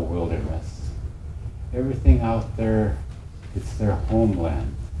is no wilderness. Everything out there, it's their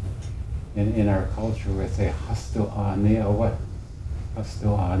homeland. In our culture, we say, Aaní, or what?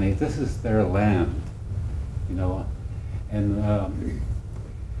 Aaní, this is their land, you know. And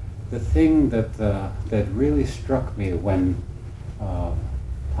the thing that really struck me when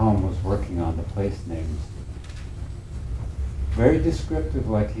Tom was working on the place names, very descriptive,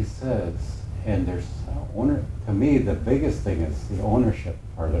 like he says, and there's to me, the biggest thing is the ownership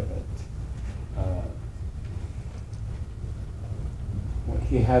part of it.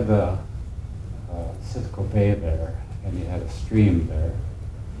 He had the Saax'ú Bay there, and he had a stream there,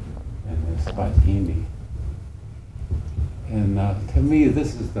 and the Aaní. And to me,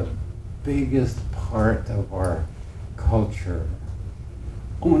 this is the biggest part of our culture,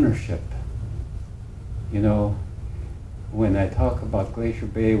 ownership. You know, when I talk about Glacier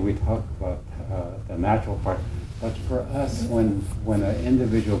Bay, we talk about the natural part. But for us, when an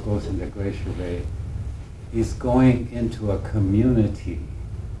individual goes into Glacier Bay, he's going into a community.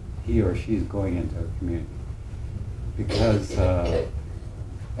 He or she's going into a community. Because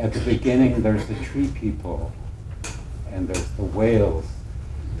at the beginning, there's the tree people, and there's the whales.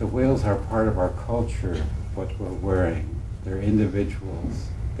 The whales are part of our culture, what we're wearing. They're individuals.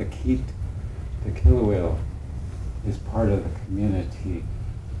 The killer whale, is part of the community.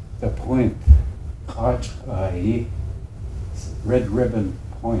 The point, Red Ribbon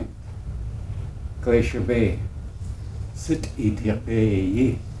Point, Glacier Bay,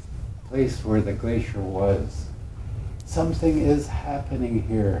 place where the glacier was. Something is happening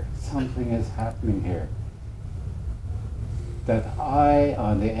here. Something is happening here. That I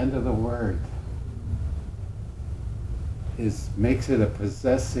on the end of the word makes it a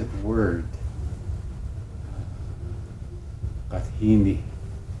possessive word. Aaní.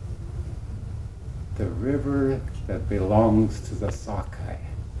 the river that belongs to the Saax'ú.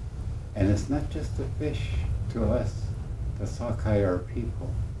 And it's not just the fish to us. The Saax'ú are people,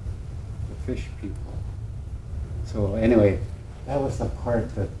 the fish people. So anyway, that was the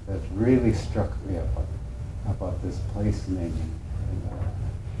part that really struck me about this place naming. And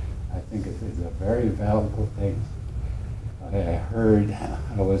I think it is a very valuable thing. I heard,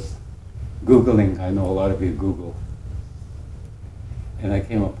 I was Googling, I know a lot of you Google, and I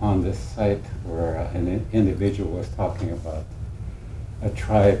came upon this site where an individual was talking about a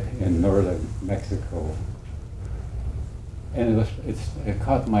tribe in northern Mexico. And it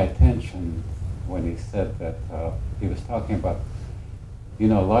caught my attention when he said that he was talking about, you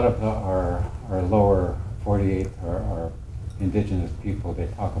know, a lot of our lower 48, our indigenous people, they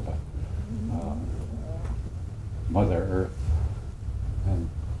talk about Mother Earth and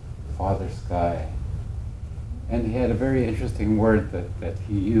Father Sky. And he had a very interesting word that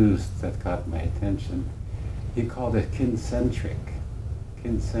he used that caught my attention. He called it kincentric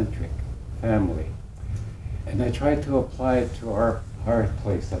family. And I tried to apply it to our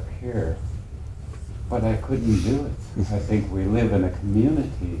place up here, but I couldn't do it. I think we live in a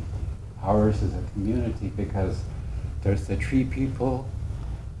community. Ours is a community because there's the tree people,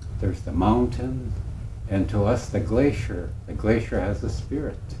 there's the mountain, and to us the glacier. The glacier has a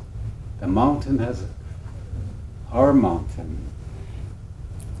spirit. The mountain has our mountain.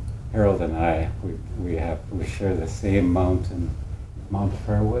 Harold and I, we share the same mountain, Mount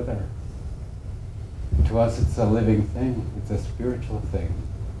Fairweather. To us, it's a living thing. It's a spiritual thing,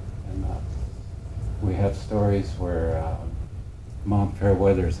 and we have stories where Mount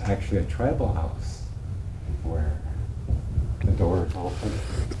Fairweather is actually a tribal house, where the door is open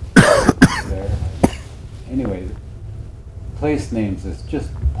there. Anyway, place names is just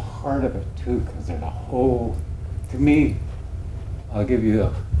part of it too, because there's a whole. To me, I'll give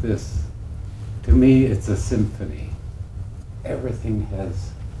you this. To me, it's a symphony. Everything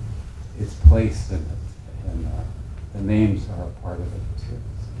has its place in it, and the names are a part of it too.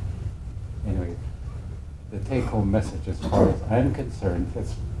 Anyway, the take-home message, as far as I'm concerned,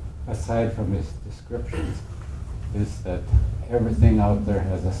 it's, aside from his descriptions, is that everything out there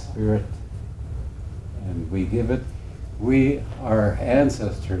has a spirit, and we give it. Our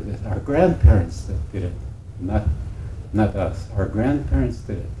ancestors, our grandparents that did it, not us. Our grandparents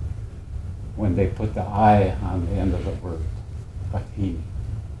did it when they put the I on the end of the word, Pati,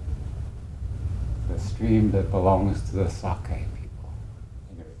 the stream that belongs to the Saax'ú people.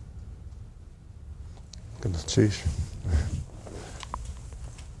 Anyway.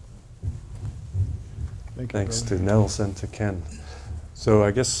 Thanks to Nels and to Ken. So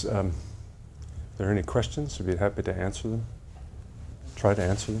I guess, if there are any questions, I'd be happy to answer them, try to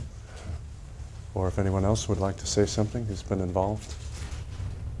answer them. Or if anyone else would like to say something who's been involved.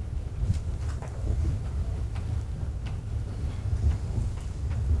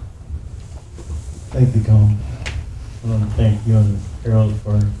 Thank you, Tom. I want to thank you and Harold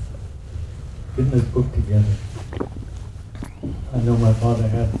for getting this book together. I know my father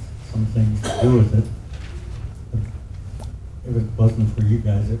had some things to do with it, but if it wasn't for you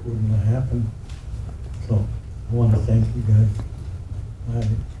guys, it wouldn't have happened. So I want to thank you guys.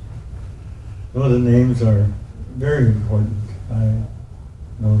 I know the names are very important. I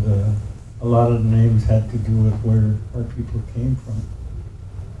know a lot of the names had to do with where our people came from,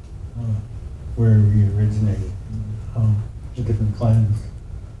 where we originated, how the different clans,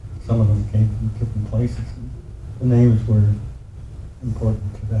 some of them came from different places. The names were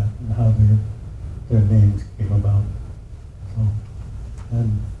important to that and how their names came about. So,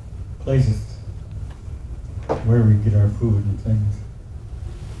 and places where we get our food and things.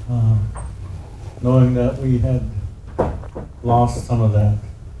 Knowing that we had lost some of that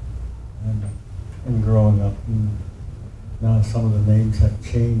and growing up, and now some of the names have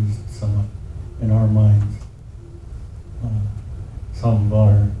changed somewhat in our minds. Some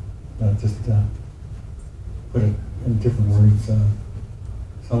are just put it in different words.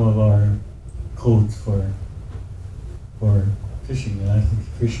 Some of our codes for fishing, and I think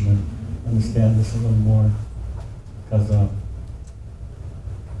fishermen understand this a little more, because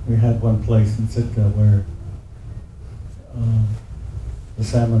we had one place in Sitka where the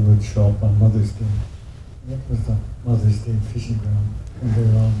salmon would show up on Mother's Day. It was the Mother's Day fishing ground from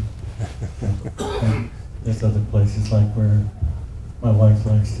there on. And there's other places like where my wife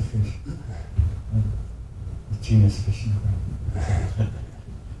likes to fish. The Genus fishing ground.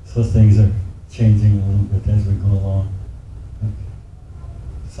 So things are changing a little bit as we go along.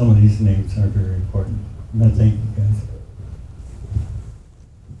 But some of these names are very important. And I thank you guys.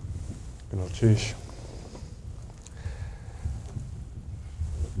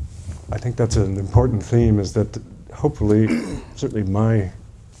 I think that's an important theme, is that hopefully, certainly my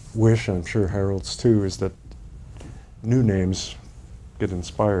wish, and I'm sure Harold's too, is that new names get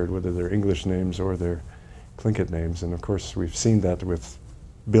inspired, whether they're English names or they're Tlingit names. And of course, we've seen that with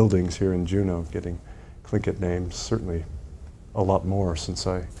buildings here in Juneau getting Tlingit names, certainly a lot more since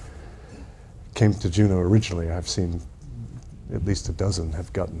I came to Juneau originally. I've seen at least a dozen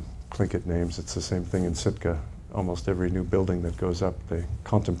have gotten Tlingit names. It's the same thing in Sitka. Almost every new building that goes up, they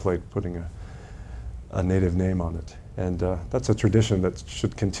contemplate putting a native name on it. And that's a tradition that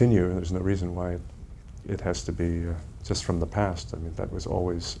should continue. There's no reason why it has to be just from the past. I mean, that was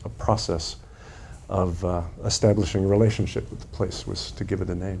always a process of establishing a relationship with the place, was to give it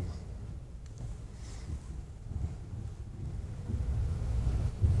a name.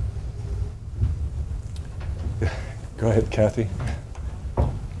 Go ahead, Kathy.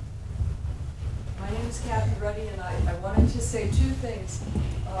 My name is Kathy Ruddy, and I wanted to say two things.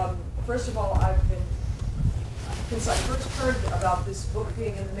 First of all, since I first heard about this book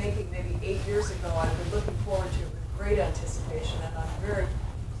being in the making maybe 8 years ago, I've been looking forward to it with great anticipation, and I'm very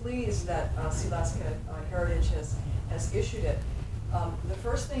pleased that Sealaska Heritage has issued it. The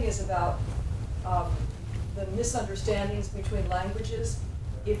first thing is about the misunderstandings between languages.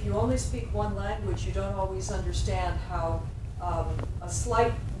 If you only speak one language, you don't always understand how a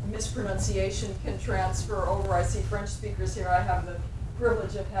slight mispronunciation can transfer over. I see French speakers here. I have the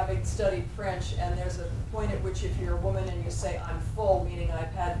privilege of having studied French, and there's a point at which if you're a woman and you say, I'm full, meaning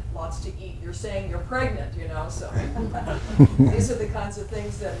I've had lots to eat, you're saying you're pregnant, you know, so these are the kinds of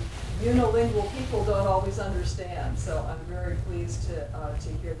things that unilingual people don't always understand. So I'm very pleased to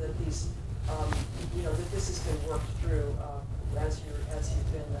hear that these, that this has been worked through as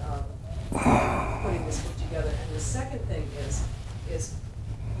you've been putting this book together. And the second thing is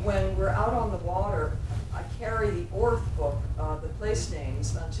when we're out on the water, I carry the Orth book, the place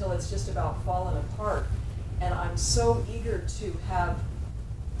names, until it's just about fallen apart. And I'm so eager to have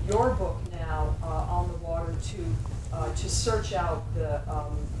your book now on the water to search out the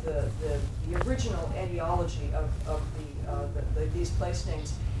original etiology of these place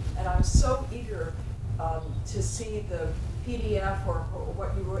names. And I'm so eager to see the PDF or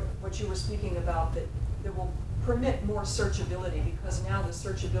what you were speaking about that will permit more searchability, because now the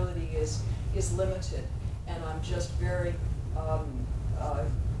searchability is limited. And I'm just very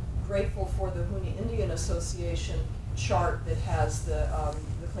grateful for the Hooni Indian Association chart that has the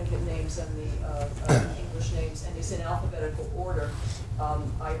Tlingit names and the English names and is in alphabetical order.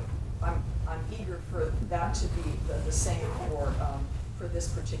 I'm eager for that to be the same for this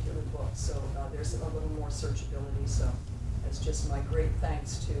particular book. So there's a little more searchability. So it's just my great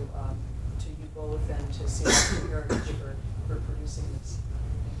thanks to you both and to Sealaska Heritage for producing this.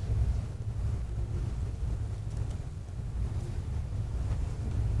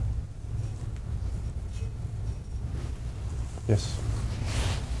 Yes.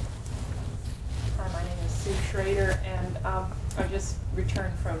 Hi, my name is Sue Schrader, and I just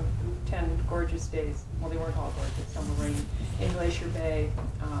returned from 10 gorgeous days. Well, they weren't all gorgeous. Some were rainy in Glacier Bay.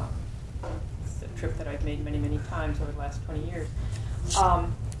 It's a trip that I've made many, many times over the last 20 years.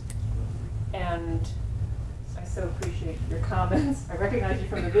 And I so appreciate your comments. I recognize you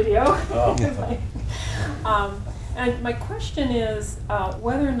from the video. And my question is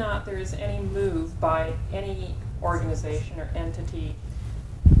whether or not there is any move by any organization or entity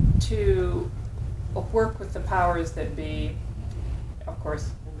to work with the powers that be, of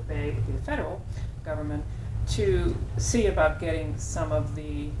course, in the Bay would be the federal government, to see about getting some of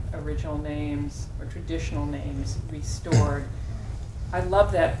the original names or traditional names restored. I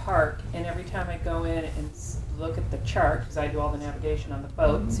love that park, and every time I go in and look at the chart, because I do all the navigation on the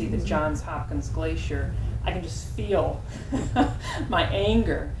boat, and see the Johns Hopkins Glacier, I can just feel my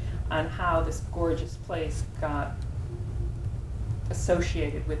anger on how this gorgeous place got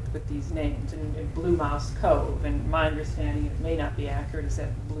associated with these names. And Blue Mouse Cove, and my understanding, it may not be accurate, is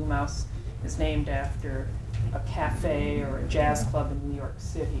that Blue Mouse is named after a cafe or a jazz club in New York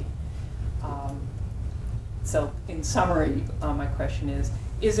City. So in summary, my question is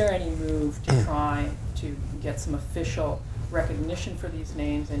there any move to try to get some official recognition for these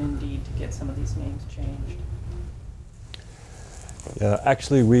names, and indeed to get some of these names changed? Yeah,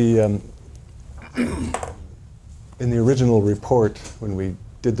 actually we, in the original report, when we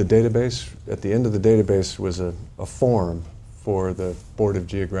did the database, at the end of the database was a form for the Board of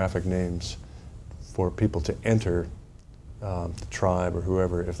Geographic Names for people to enter, the tribe or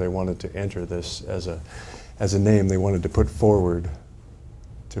whoever, if they wanted to enter this as a name they wanted to put forward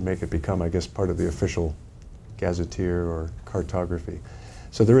to make it become, I guess, part of the official gazetteer or cartography.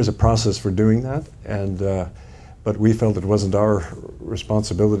 So there is a process for doing that, and but we felt it wasn't our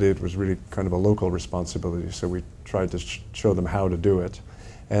responsibility. It was really kind of a local responsibility, so we tried to show them how to do it.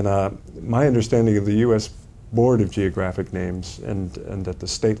 And my understanding of the U.S. Board of Geographic Names, and at the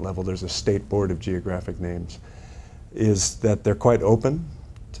state level there's a State Board of Geographic Names, is that they're quite open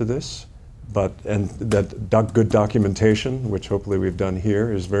to this, and that good documentation, which hopefully we've done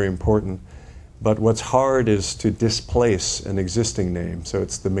here, is very important. But what's hard is to displace an existing name. So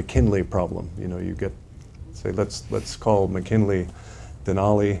it's the McKinley problem. You know, you get, say, let's call McKinley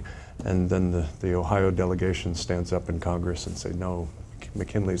Denali, and then the Ohio delegation stands up in Congress and say, no,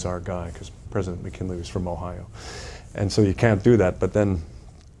 McKinley's our guy, because President McKinley was from Ohio. And so you can't do that, but then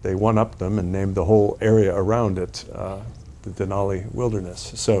they one-upped them and named the whole area around it the Denali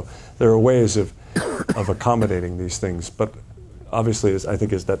Wilderness. So there are ways of accommodating these things, but obviously, I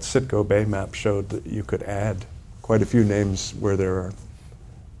think as that Sitco Bay map showed, that you could add quite a few names where there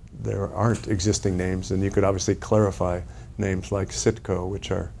aren't existing names, and you could obviously clarify names like Sitco,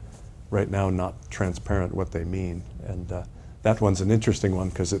 which are right now not transparent what they mean. And that one's an interesting one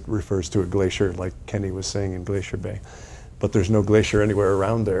because it refers to a glacier, like Kenny was saying, in Glacier Bay. But there's no glacier anywhere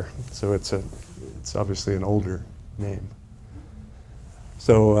around there, so it's obviously an older name.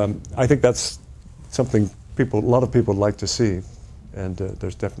 So I think that's something a lot of people would like to see, and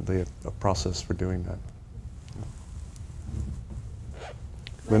there's definitely a process for doing that.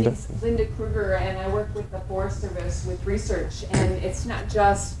 Linda? My name's Linda Kruger, and I work with the Forest Service with research, and it's not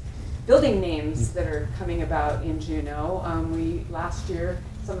just building names that are coming about in Juneau. Last year,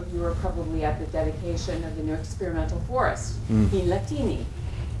 some of you were probably at the dedication of the new experimental forest in Latini.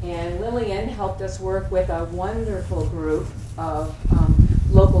 And Lillian helped us work with a wonderful group of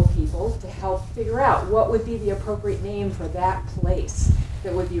local people to help figure out what would be the appropriate name for that place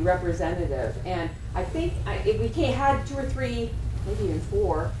that would be representative. And I think we had 2 or 3, maybe even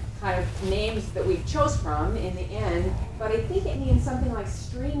 4, kind of names that we chose from in the end, but I think it means something like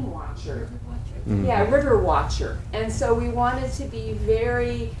stream watcher. Yeah, river watcher. And so we wanted to be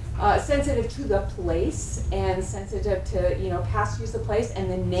very sensitive to the place and sensitive to past use of place and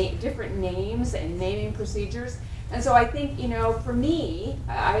the different names and naming procedures. And so I think for me,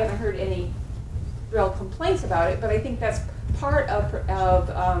 I haven't heard any real complaints about it, but I think that's part of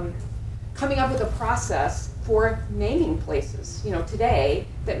coming up with a process for naming places. Today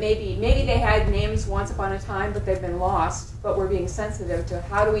that maybe they had names once upon a time, but they've been lost. But we're being sensitive to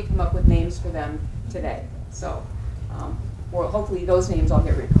how do we come up with names for them today. So, well, hopefully those names all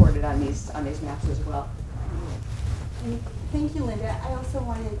get recorded on these maps as well. Thank you, Linda. I also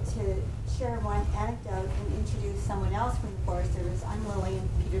wanted to share one anecdote and introduce someone else from the Forest Service. I'm Lillian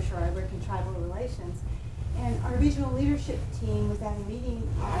Peter Shore. I work in tribal relations. And our regional leadership team was at a meeting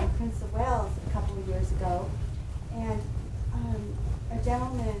in Prince of Wales a couple of years ago. And a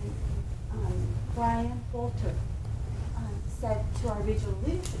gentleman, Brian Bolter, said to our regional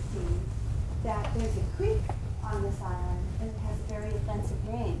leadership team that there's a creek on this island and it has a very offensive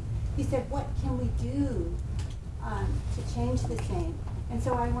name. He said, what can we do to change this name? And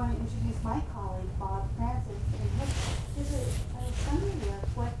so I want to introduce my colleague, Bob Francis, and he's a summary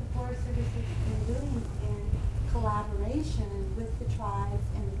of what the Forest Service has been doing in collaboration with the tribes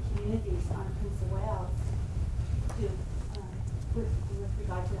and the communities on Prince of Wales with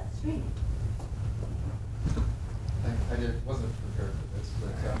regard to that stream. Wasn't prepared for this,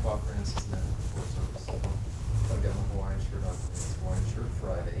 but Bob Francis and the Forest Service. I've got my Hawaiian shirt on. It's Hawaiian Shirt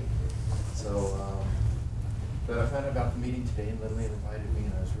Friday. So, but I found out about the meeting today, and Lillian invited me,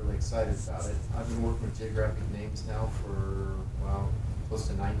 and I was really excited about it. I've been working with geographic names now for, close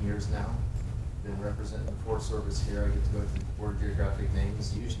to 9 years now. Been representing the Forest Service here. I get to go to the Board of Geographic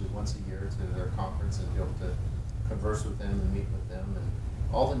Names usually once a year to their conference and be able to converse with them and meet with them. And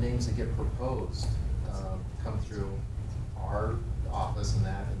all the names that get proposed come through our office and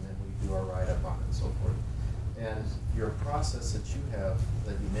then we do our write-up on it and so forth. And your process that you have,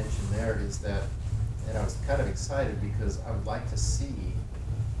 that you mentioned there, is that, and I was kind of excited because I would like to see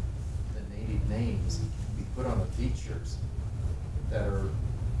the native names be put on the features that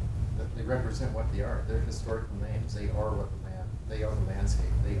they represent what they are. They're historical names. They are they are the landscape.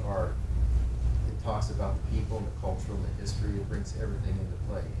 It talks about the people and the culture and the history. It brings everything into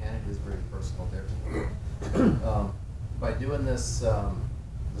play, and it is very personal there. By doing this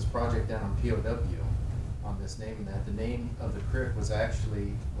project down on POW, on this name and that, the name of the creek was an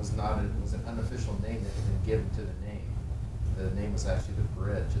unofficial name that had been given to the name. The name was actually the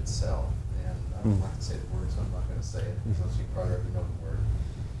bridge itself, and I don't like to say the word, so I'm not going to say it, because you probably already know the word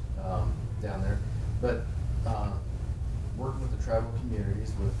down there. But working with the tribal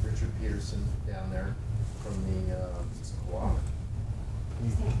communities, with Richard Peterson down there from the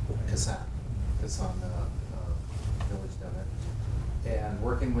Kassan village down there. And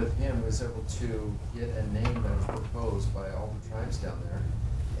working with him, was able to get a name that was proposed by all the tribes down there.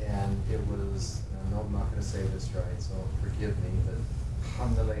 And it was, I know I'm not going to say this right, so forgive me, but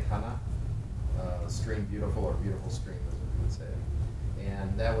Hanalehana, stream beautiful, or beautiful stream as we would say.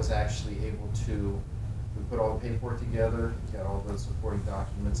 And that was actually able to, we put all the paperwork together, got all the supporting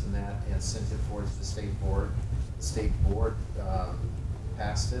documents and that, and sent it forward to the state board. The state board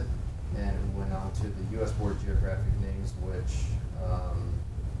passed it, and it went on to the U.S. Board of Geographic Names, which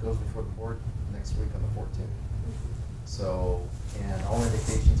goes before the board next week on the 14th. So, and all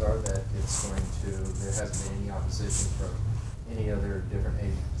indications are that it's going to, there hasn't been any opposition from any other different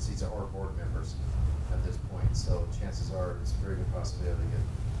agencies or board members at this point. So chances are it's a very good possibility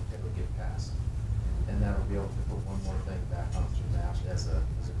that it will get passed. And that'll be able to put one more thing back onto the map as a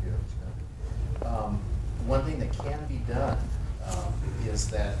beautiful. One thing that can be done is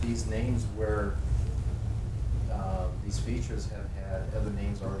that these names where these features have had other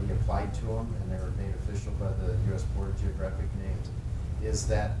names already applied to them and they were made official by the U.S. Board of Geographic Names, is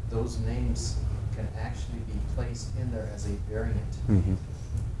that those names can actually be placed in there as a variant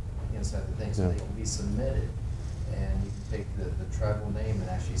inside the thing. So they can be submitted, and you can take the tribal name and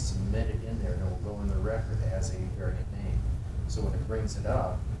actually submit it in there, and it will go in the record as a variant name. So when it brings it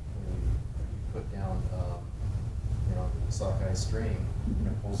up, when you put down you know, the Saax'ú stream, and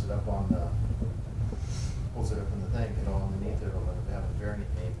it pulls it up on the in the thing, and underneath it it'll have a variant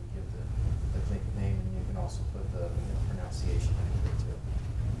name and give the Tlingit name, and you can also put the pronunciation in it too.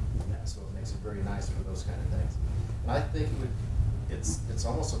 Yeah, so it makes it very nice for those kind of things. And I think it's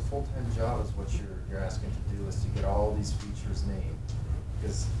almost a full-time job is what you're asking to do, is to get all these features named,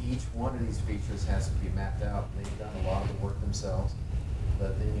 because each one of these features has to be mapped out. They've done a lot of the work themselves,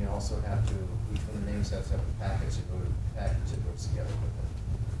 but then you also have to, each one of the names has to have a package that goes together with it.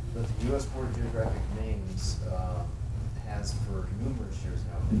 But the U.S. Board of Geographic Names has for numerous years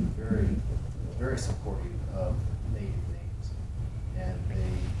now been very, very supportive of native names, and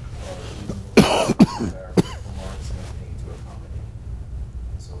they are using our marks and everything to accommodate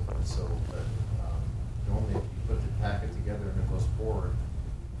and so forth. So, but normally if you put the packet together and it goes forward,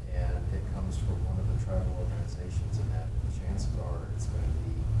 and it comes from one of the tribal organizations, and that chances are it's going to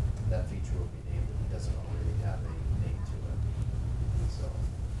be, that feature will be named if it doesn't already have a name to it. So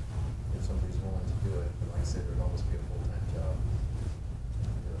if somebody's willing to do it, but like I said, there'd almost be a full-time job.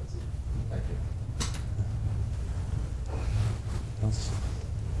 Thank you.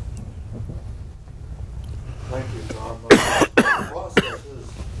 Thank you, Tom. The process is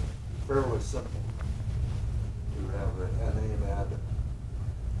fairly simple to have a name added.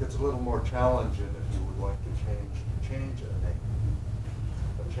 It's a little more challenging if you would like to change a name.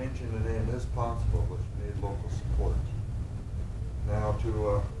 But changing a name is possible, but you need local support. Now,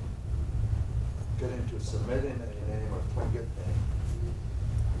 to get into submitting a name, a Tlingit name,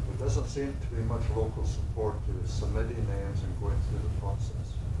 there doesn't seem to be much local support to submitting names and going through the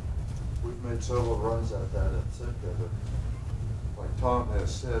process. We've made several runs at that at Sitka, but like Tom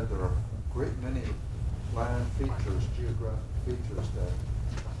has said, there are a great many land features, geographic features that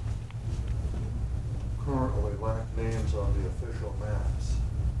currently lack names on the official maps.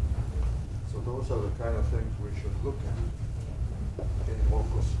 So those are the kind of things we should look at. Getting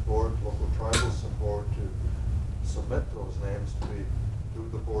local support, local tribal support to submit those names to be to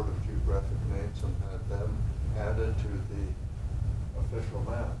the Board of Geographic Names and have them added to the official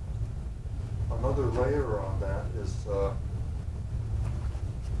map. Another layer on that is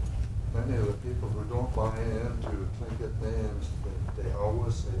many of the people who don't buy into Tlingit names, they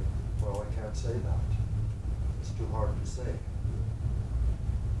always say, well, I can't say that. It's too hard to say.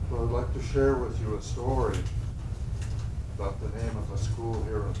 So I'd like to share with you a story about the name of a school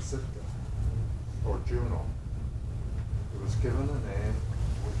here in Sitka, or Juneau. It was given a name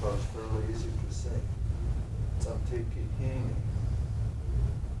which was fairly easy to say. Aaní.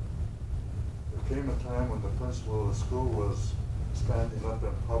 There came a time when the principal of the school was standing up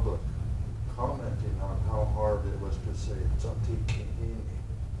in public commenting on how hard it was to say Aaní.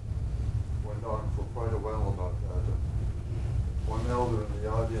 Went on for quite a while about that. And one elder in the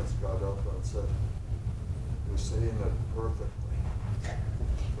audience got up and said, "You're saying it perfectly."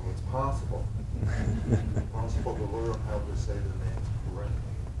 So it's possible. It's possible to learn how to say the names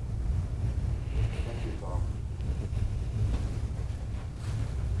correctly. Thank you, Tom.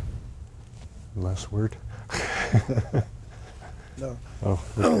 Last word? No. Oh,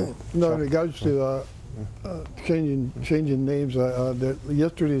 okay. No, in regards to changing names,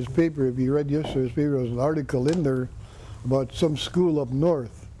 yesterday's paper, if you read yesterday's paper, there was an article in there about some school up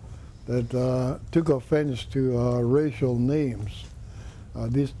north that took offense to racial names.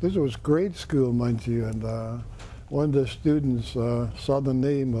 This was grade school, mind you, and one of the students saw the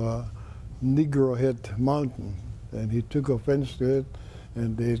name Negro Head Mountain, and he took offense to it,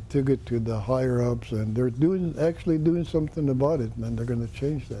 and they took it to the higher ups, and they're actually doing something about it, and they're going to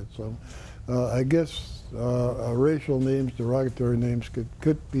change that. So I guess racial names, derogatory names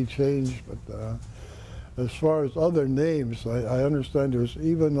could be changed, but as far as other names, I understand there's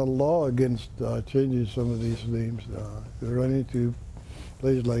even a law against changing some of these names. They're running to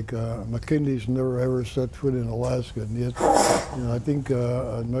places like McKinley's never ever set foot in Alaska, and yet, I think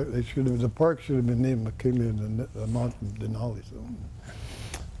the park should have been named McKinley and the mountain Denali. So,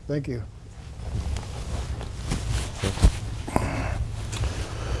 thank you.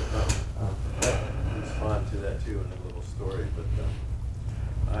 I'll respond to that too in a little story, but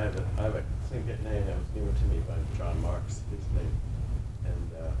I have a Tlingit name that was given to me by John Marks, his name,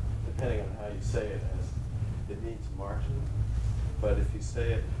 and depending on how you say it, it needs margin. But if you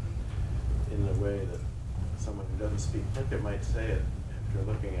say it in the way that someone who doesn't speak Tlingit might say it, after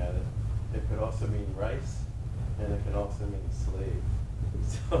looking at it, it could also mean rice, and it could also mean slave.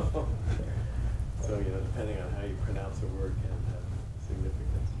 So depending on how you pronounce a word can have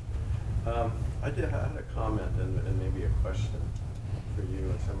significance. I had a comment and maybe a question for you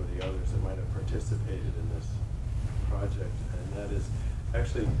and some of the others that might have participated in this project, and that is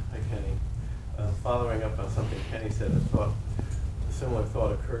actually, hi Kenny, following up on something Kenny said, a similar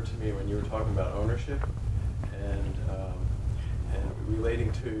thought occurred to me when you were talking about ownership and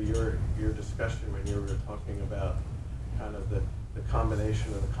relating to your discussion when you were talking about kind of the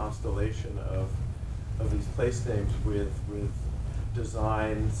combination or the constellation of these place names with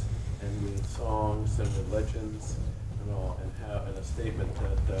designs and with songs and with legends and all, and a statement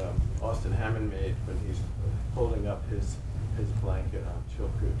that Austin Hammond made when he's holding up his blanket on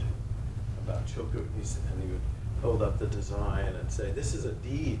Chilkoot, about Chilkoot, and he would hold up the design and say, "This is a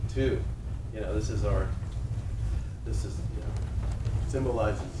deed too. This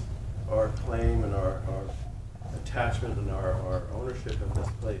symbolizes our claim and our attachment and our ownership of this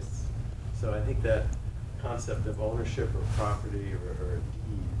place." So I think that concept of ownership or property or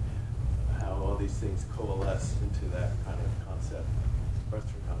deed, how all these things coalesce into that kind of concept,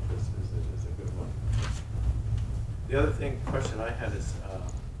 Western compass is a good one. The other question I had is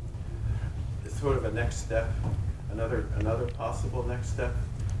sort of a next step, another possible next step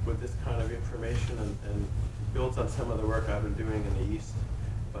with this kind of information, and builds on some of the work I've been doing in the East,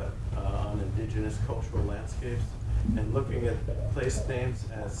 but on indigenous cultural landscapes, and looking at place names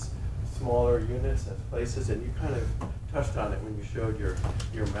as smaller units, as places, and you kind of touched on it when you showed your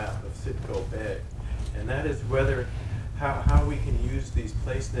map of Sitco Bay, and that is how we can use these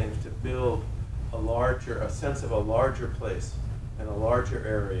place names to build a sense of a larger place and a larger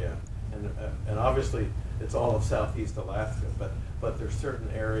area, and obviously it's all of Southeast Alaska, but there's certain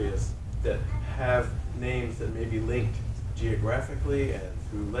areas that have names that may be linked geographically and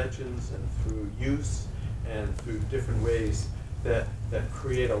through legends and through use and through different ways that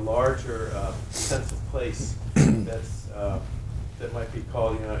create a larger sense of place that might be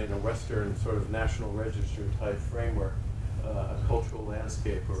called, in a Western sort of National Register type framework, a cultural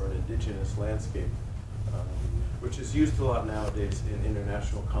landscape or an indigenous landscape, which is used a lot nowadays in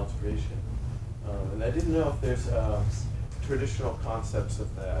international conservation. And I didn't know if there's traditional concepts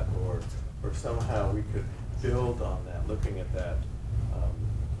of that, or somehow we could build on that, looking at that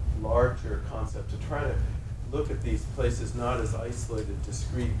larger concept, to try to look at these places not as isolated,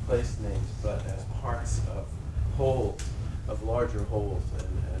 discrete place names, but as parts of wholes, of larger wholes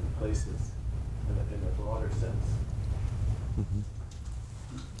and places in a broader sense. Mm-hmm.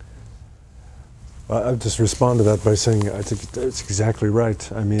 Well, I'll just respond to that by saying I think it's exactly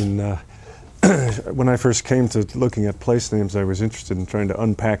right. I mean, when I first came to looking at place names, I was interested in trying to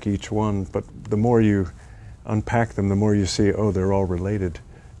unpack each one, but the more you unpack them, the more you see, they're all related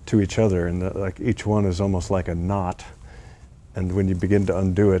to each other, and like each one is almost like a knot, and when you begin to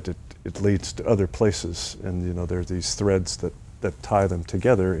undo it, it leads to other places, and there are these threads that tie them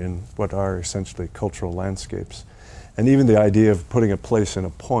together in what are essentially cultural landscapes. And even the idea of putting a place in a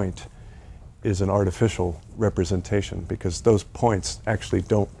point is an artificial representation, because those points actually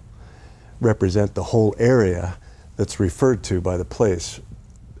don't represent the whole area that's referred to by the place.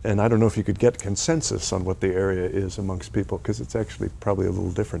 And I don't know if you could get consensus on what the area is amongst people, because it's actually probably a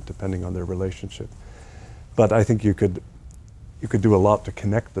little different depending on their relationship. But I think you could do a lot to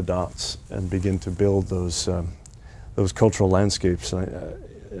connect the dots and begin to build those cultural landscapes.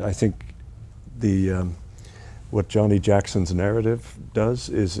 I think what Johnny Jackson's narrative does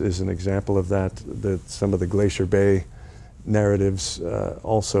is an example of that. Some of the Glacier Bay narratives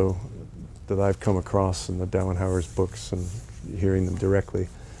also that I've come across in the Dauenhower's books and hearing them directly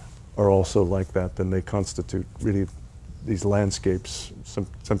are also like that, then they constitute really these landscapes.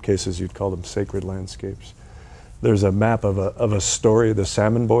 Some cases you'd call them sacred landscapes. There's a map of a story, the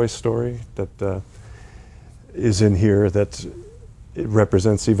Salmon Boy story, that is in here, that it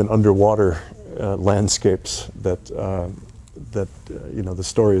represents even underwater landscapes. The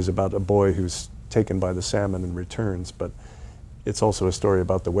story is about a boy who's taken by the salmon and returns, but it's also a story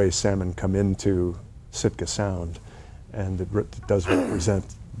about the way salmon come into Sitka Sound, and it does represent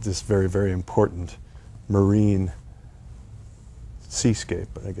this very, very important marine seascape,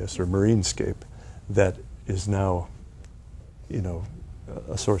 I guess, or marinescape that is now,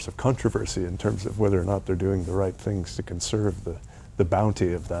 a source of controversy in terms of whether or not they're doing the right things to conserve the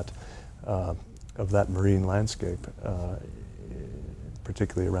bounty of that marine landscape,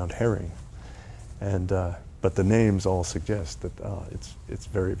 particularly around herring. But the names all suggest that it's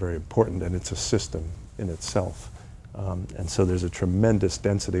very, very important, and it's a system in itself. And so there's a tremendous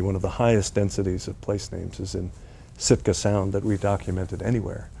density. One of the highest densities of place names is in Sitka Sound that we documented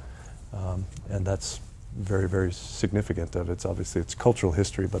anywhere. And that's very, very significant of its, obviously, its cultural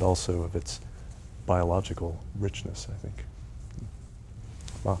history, but also of its biological richness, I think.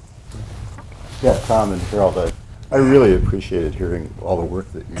 Wow. Yeah, Tom and Harold, I really appreciated hearing all the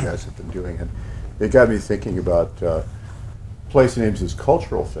work that you guys have been doing. And it got me thinking about place names as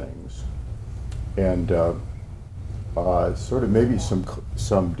cultural things, and sort of maybe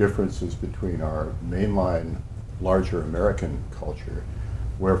some differences between our mainline, larger American culture,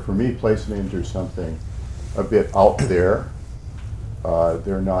 where for me place names are something a bit out there.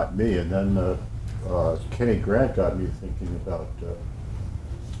 They're not me. And then Kenny Grant got me thinking about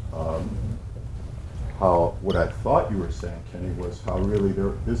how what I thought you were saying, Kenny, was how really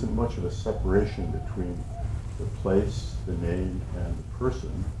there isn't much of a separation between the place, the name, and the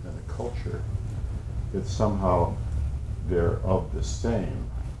person, and the culture. That somehow they're of the same.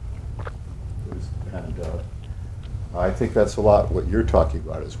 And I think that's a lot what you're talking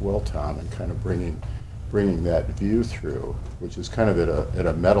about as well, Tom, and kind of bringing that view through, which is kind of at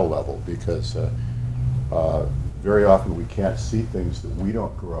a meta level, because very often we can't see things that we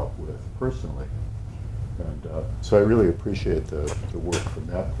don't grow up with personally. And so I really appreciate the work from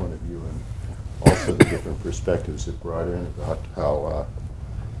that point of view, and also the different perspectives it brought in about how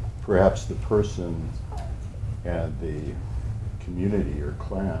perhaps the person and the community or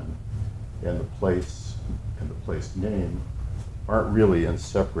clan and the place name aren't really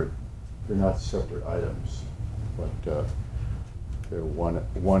they're not separate items, but they're one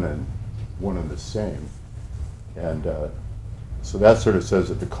and the same. And so that sort of says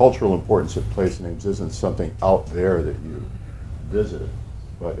that the cultural importance of place names isn't something out there that you visit,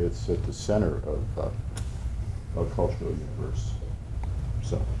 but it's at the center of a cultural universe.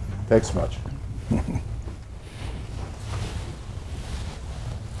 So, thanks much. Thank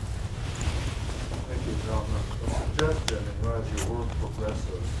you, John. A suggestion, as your work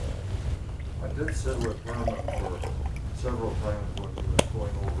progresses, I did sit with Herman for several times when he was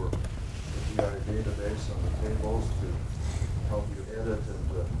going over the GI database and the tables to help you edit and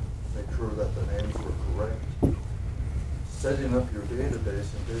make sure that the names were correct. Setting up your database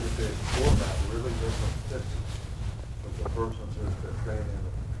in database format really doesn't fit with the person who's been trained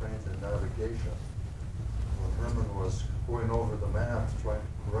in navigation. When Herman was going over the maps, trying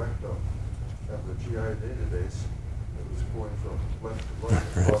to correct them at the GI database, it was going from left to right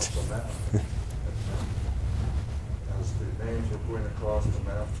across the map. As the names were going across the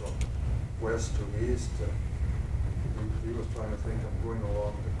map from west to east, he was trying to think I'm going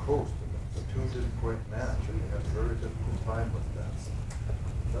along the coast, and the two didn't quite match, and he had a very difficult time with that.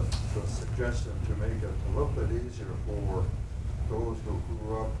 That's the suggestion, to make it a little bit easier for those who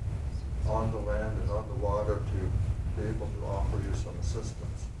grew up on the land and on the water to be able to offer you some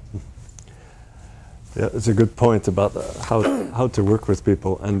assistance. Yeah, it's a good point about how to work with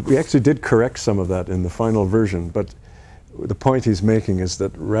people, and we actually did correct some of that in the final version, but the point he's making is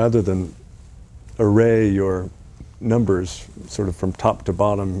that rather than array your numbers sort of from top to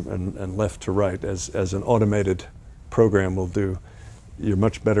bottom and left to right as an automated program will do, you're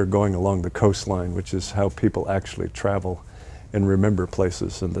much better going along the coastline, which is how people actually travel and remember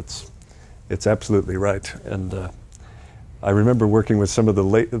places, and it's absolutely right. And I remember working with some of the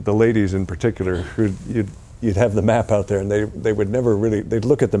ladies in particular who you'd have the map out there, and they would never really, they'd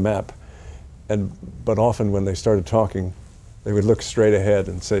look at the map, but often when they started talking, they would look straight ahead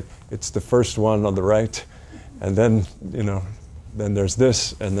and say, it's the first one on the right, and then, then there's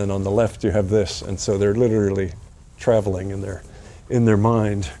this, and then on the left you have this. And so they're literally traveling in their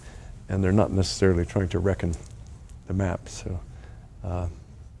mind, and they're not necessarily trying to reckon the map. So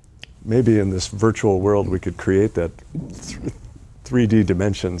maybe in this virtual world we could create that 3D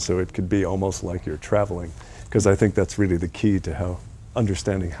dimension, so it could be almost like you're traveling, because I think that's really the key to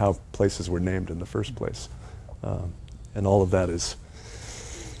understanding how places were named in the first place. And all of that is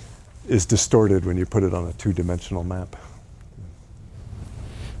distorted when you put it on a two-dimensional map.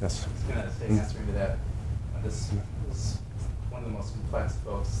 Yes? I was going to say, answering to that, this is one of the most complex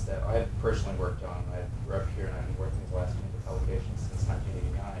books that I've personally worked on. I grew up here and I've been working with Alaska Native publications since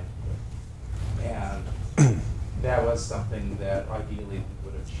 1989. And that was something that ideally we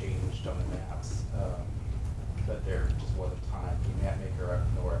would have changed on the maps, but there just wasn't time. The map maker up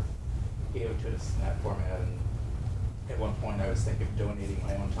north gave it to us in that format, and at one point I was thinking of donating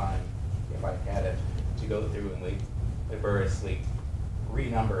my own time, if I had it, to go through and laboriously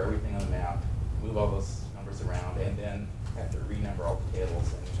renumber everything on the map, move all those numbers around, and then have to renumber all the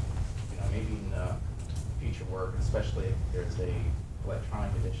tables. And maybe in future work, especially if there's a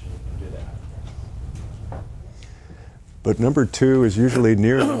electronic edition, you can do that. But number 2 is usually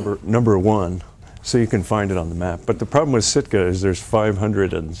near number 1, so you can find it on the map. But the problem with Sitka is there's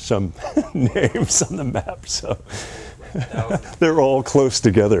 500 and some names on the map, so they're all close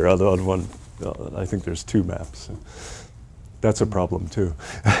together on one. I think there's 2 maps. So that's a problem too.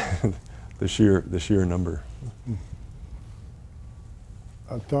 the sheer number.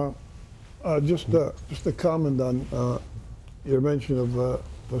 Tom, just a comment on your mention of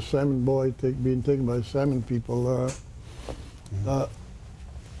the salmon boy being taken by salmon people.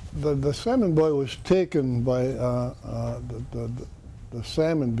 The salmon boy was taken by the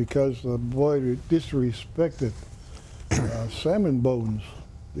salmon because the boy disrespected salmon bones.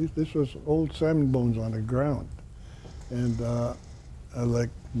 This was old salmon bones on the ground. And like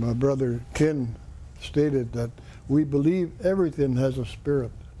my brother Ken stated, that we believe everything has a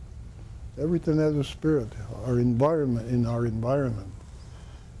spirit. Everything has a spirit, our environment.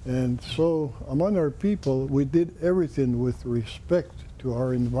 And so among our people, we did everything with respect to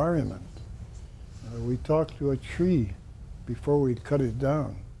our environment. We talked to a tree before we cut it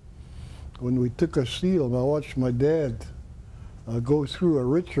down. When we took a seal, I watched my dad go through a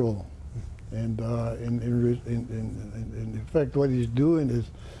ritual. And in fact, what he's doing is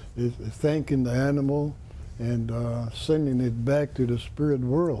thanking the animal and sending it back to the spirit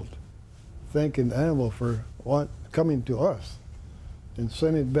world. Thanking the animal for coming to us and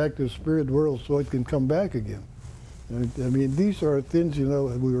sending it back to the spirit world so it can come back again. And, I mean, these are things,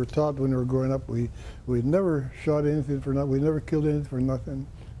 we were taught when we were growing up. We never shot anything for nothing. We never killed anything for nothing.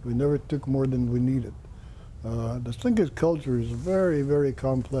 We never took more than we needed. The Tlingit culture is very, very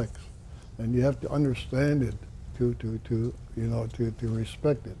complex, and you have to understand it to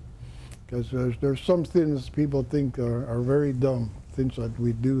respect it. Because there's some things people think are very dumb, things that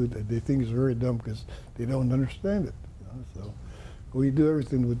we do that they think is very dumb because they don't understand it. So we do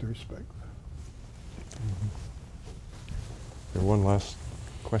everything with respect. Mm-hmm. There one last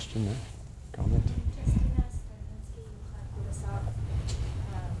question there? Comment?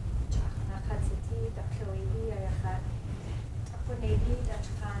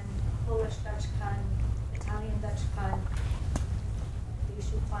 Polish Dutch kan, Italian Dutch kan,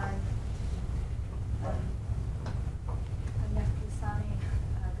 Yushu kan,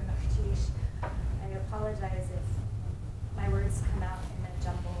 I apologize if my words come out in a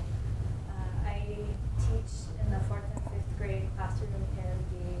jumble. I teach in the 4th and 5th grade classroom in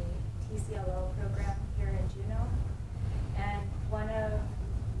the TCLO program here in Juneau. And one of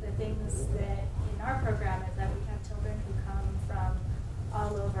the things that in our program is that we have children who come from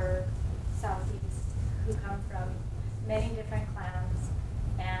all over Southeast, who come from many different clans,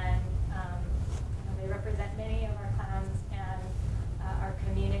 and they represent many of our clans and our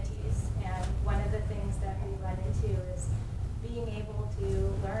communities. And one of the things that we run into is being able to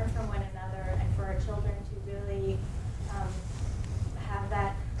learn from one another and for our children to really have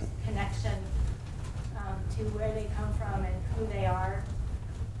that connection to where they come from and who they are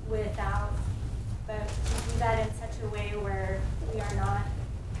but to do that in such a way where we are not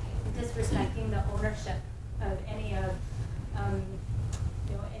disrespecting the ownership of any of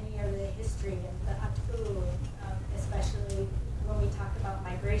the history and the Tlingit, especially when we talk about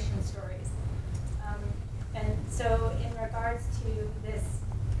migration stories. And so in regards to this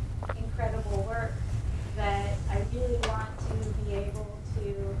incredible work that I really want to be able to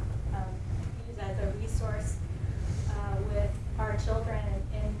use as a resource with our children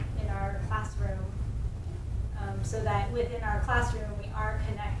in our classroom, so that within our classroom we are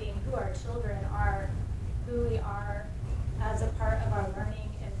connecting who our children are, who we are as a part of our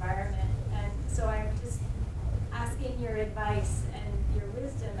learning environment. And so I'm just asking your advice and your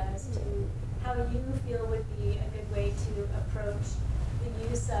wisdom as to how you feel would be a good way to approach the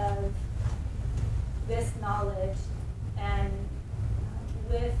use of this knowledge and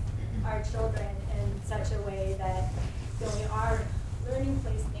with our children in such a way that, you know, we are learning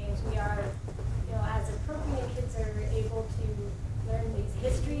place names. We are, you know, as appropriate, kids are able to learn these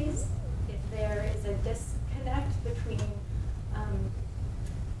histories. If there is a disconnect between,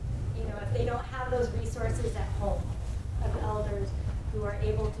 you know, if they don't have those resources at home of elders who are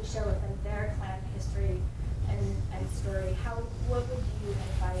able to share with them their clan history and story, what would you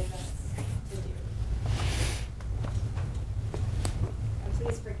advise us to do? And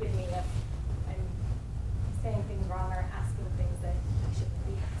please forgive me if I'm saying things wrong or asking things that I shouldn't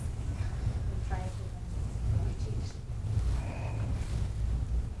be asking. I'm trying to teach.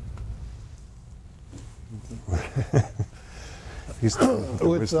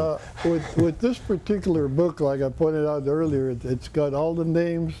 With this particular book, like I pointed out earlier, it's got all the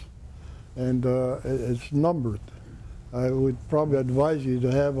names and it's numbered. I would probably advise you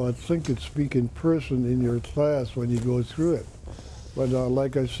to have a think-and-speak in person in your class when you go through it. But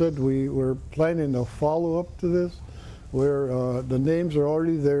like I said, we're planning a follow-up to this where the names are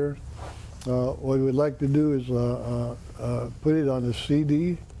already there. What we'd like to do is put it on a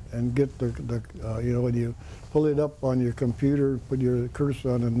CD and get the you know, when you pull it up on your computer, put your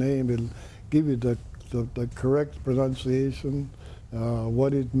cursor on a name, it'll give you the correct pronunciation,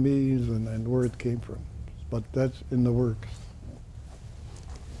 what it means, and where it came from. But that's in the works.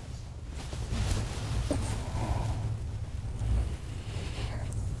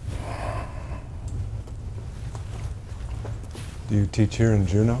 Do you teach here in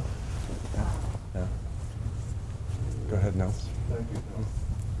Juneau? Yeah. Go ahead, Nels. Thank you, Nels.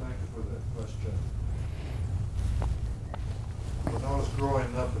 Thank you for that question. When I was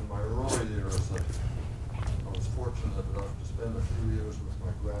growing up in my early years, I was fortunate enough to spend a few years with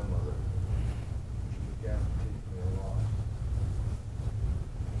my grandmother. She began to teach me a lot.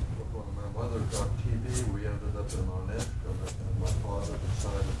 But when my mother got TB, we ended up in Aaní, and my father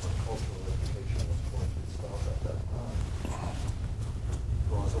decided my cultural education was going to stop at that time.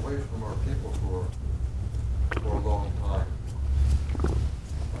 So I was away from our people for a long time. I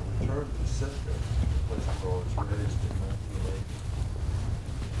returned to Sitka, the place where I was raised in 1980.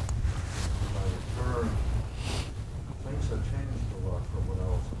 When I returned, things had changed a lot from when I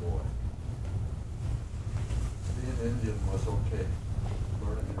was a boy. Being Indian was okay.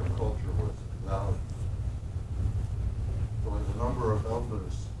 Learning your culture was valid. So as a number of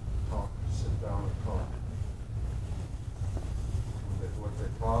elders sit down and talk. What they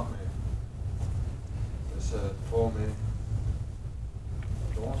taught me, they told me,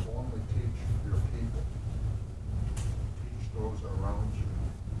 don't only teach your people, teach those around you.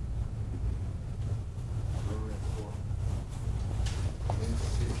 Very important. We need to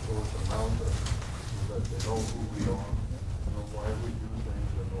teach those around us so that they know who we are, know why we do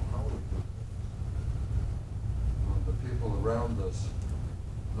things, and know how we do things. When the people around us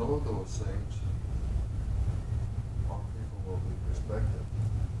know those things, our people will be respected.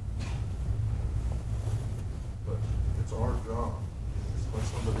 But it's our job. It's not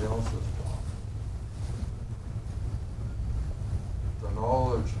somebody else's job. The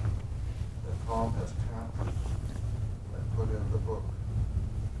knowledge that Tom has captured and put in the book,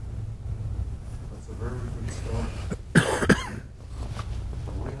 that's a very good start.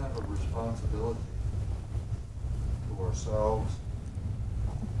 We have a responsibility to ourselves,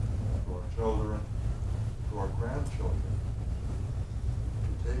 to our children, to our grandchildren,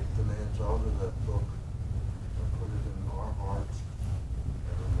 to take the names out of that book and put it in our hearts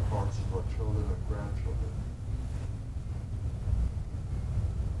and in the hearts of our children and grandchildren.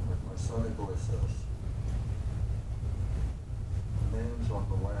 Like my sonny boy says, the names on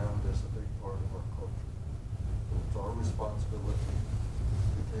the land is a big part of our culture. So it's our responsibility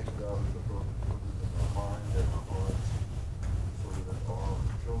to take it out of the book, put it in our mind and our hearts, so that our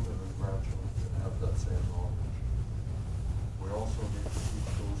children and grandchildren can have that same knowledge. We also need to teach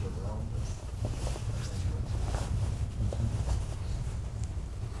those around us.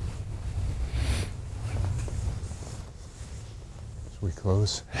 Should we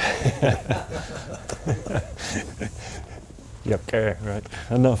close? Yep. Okay, right.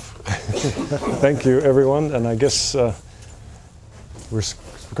 Enough. Thank you, everyone. And I guess we're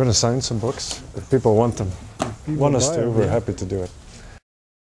going to sign some books. If people want them, want us to, we're happy to do it.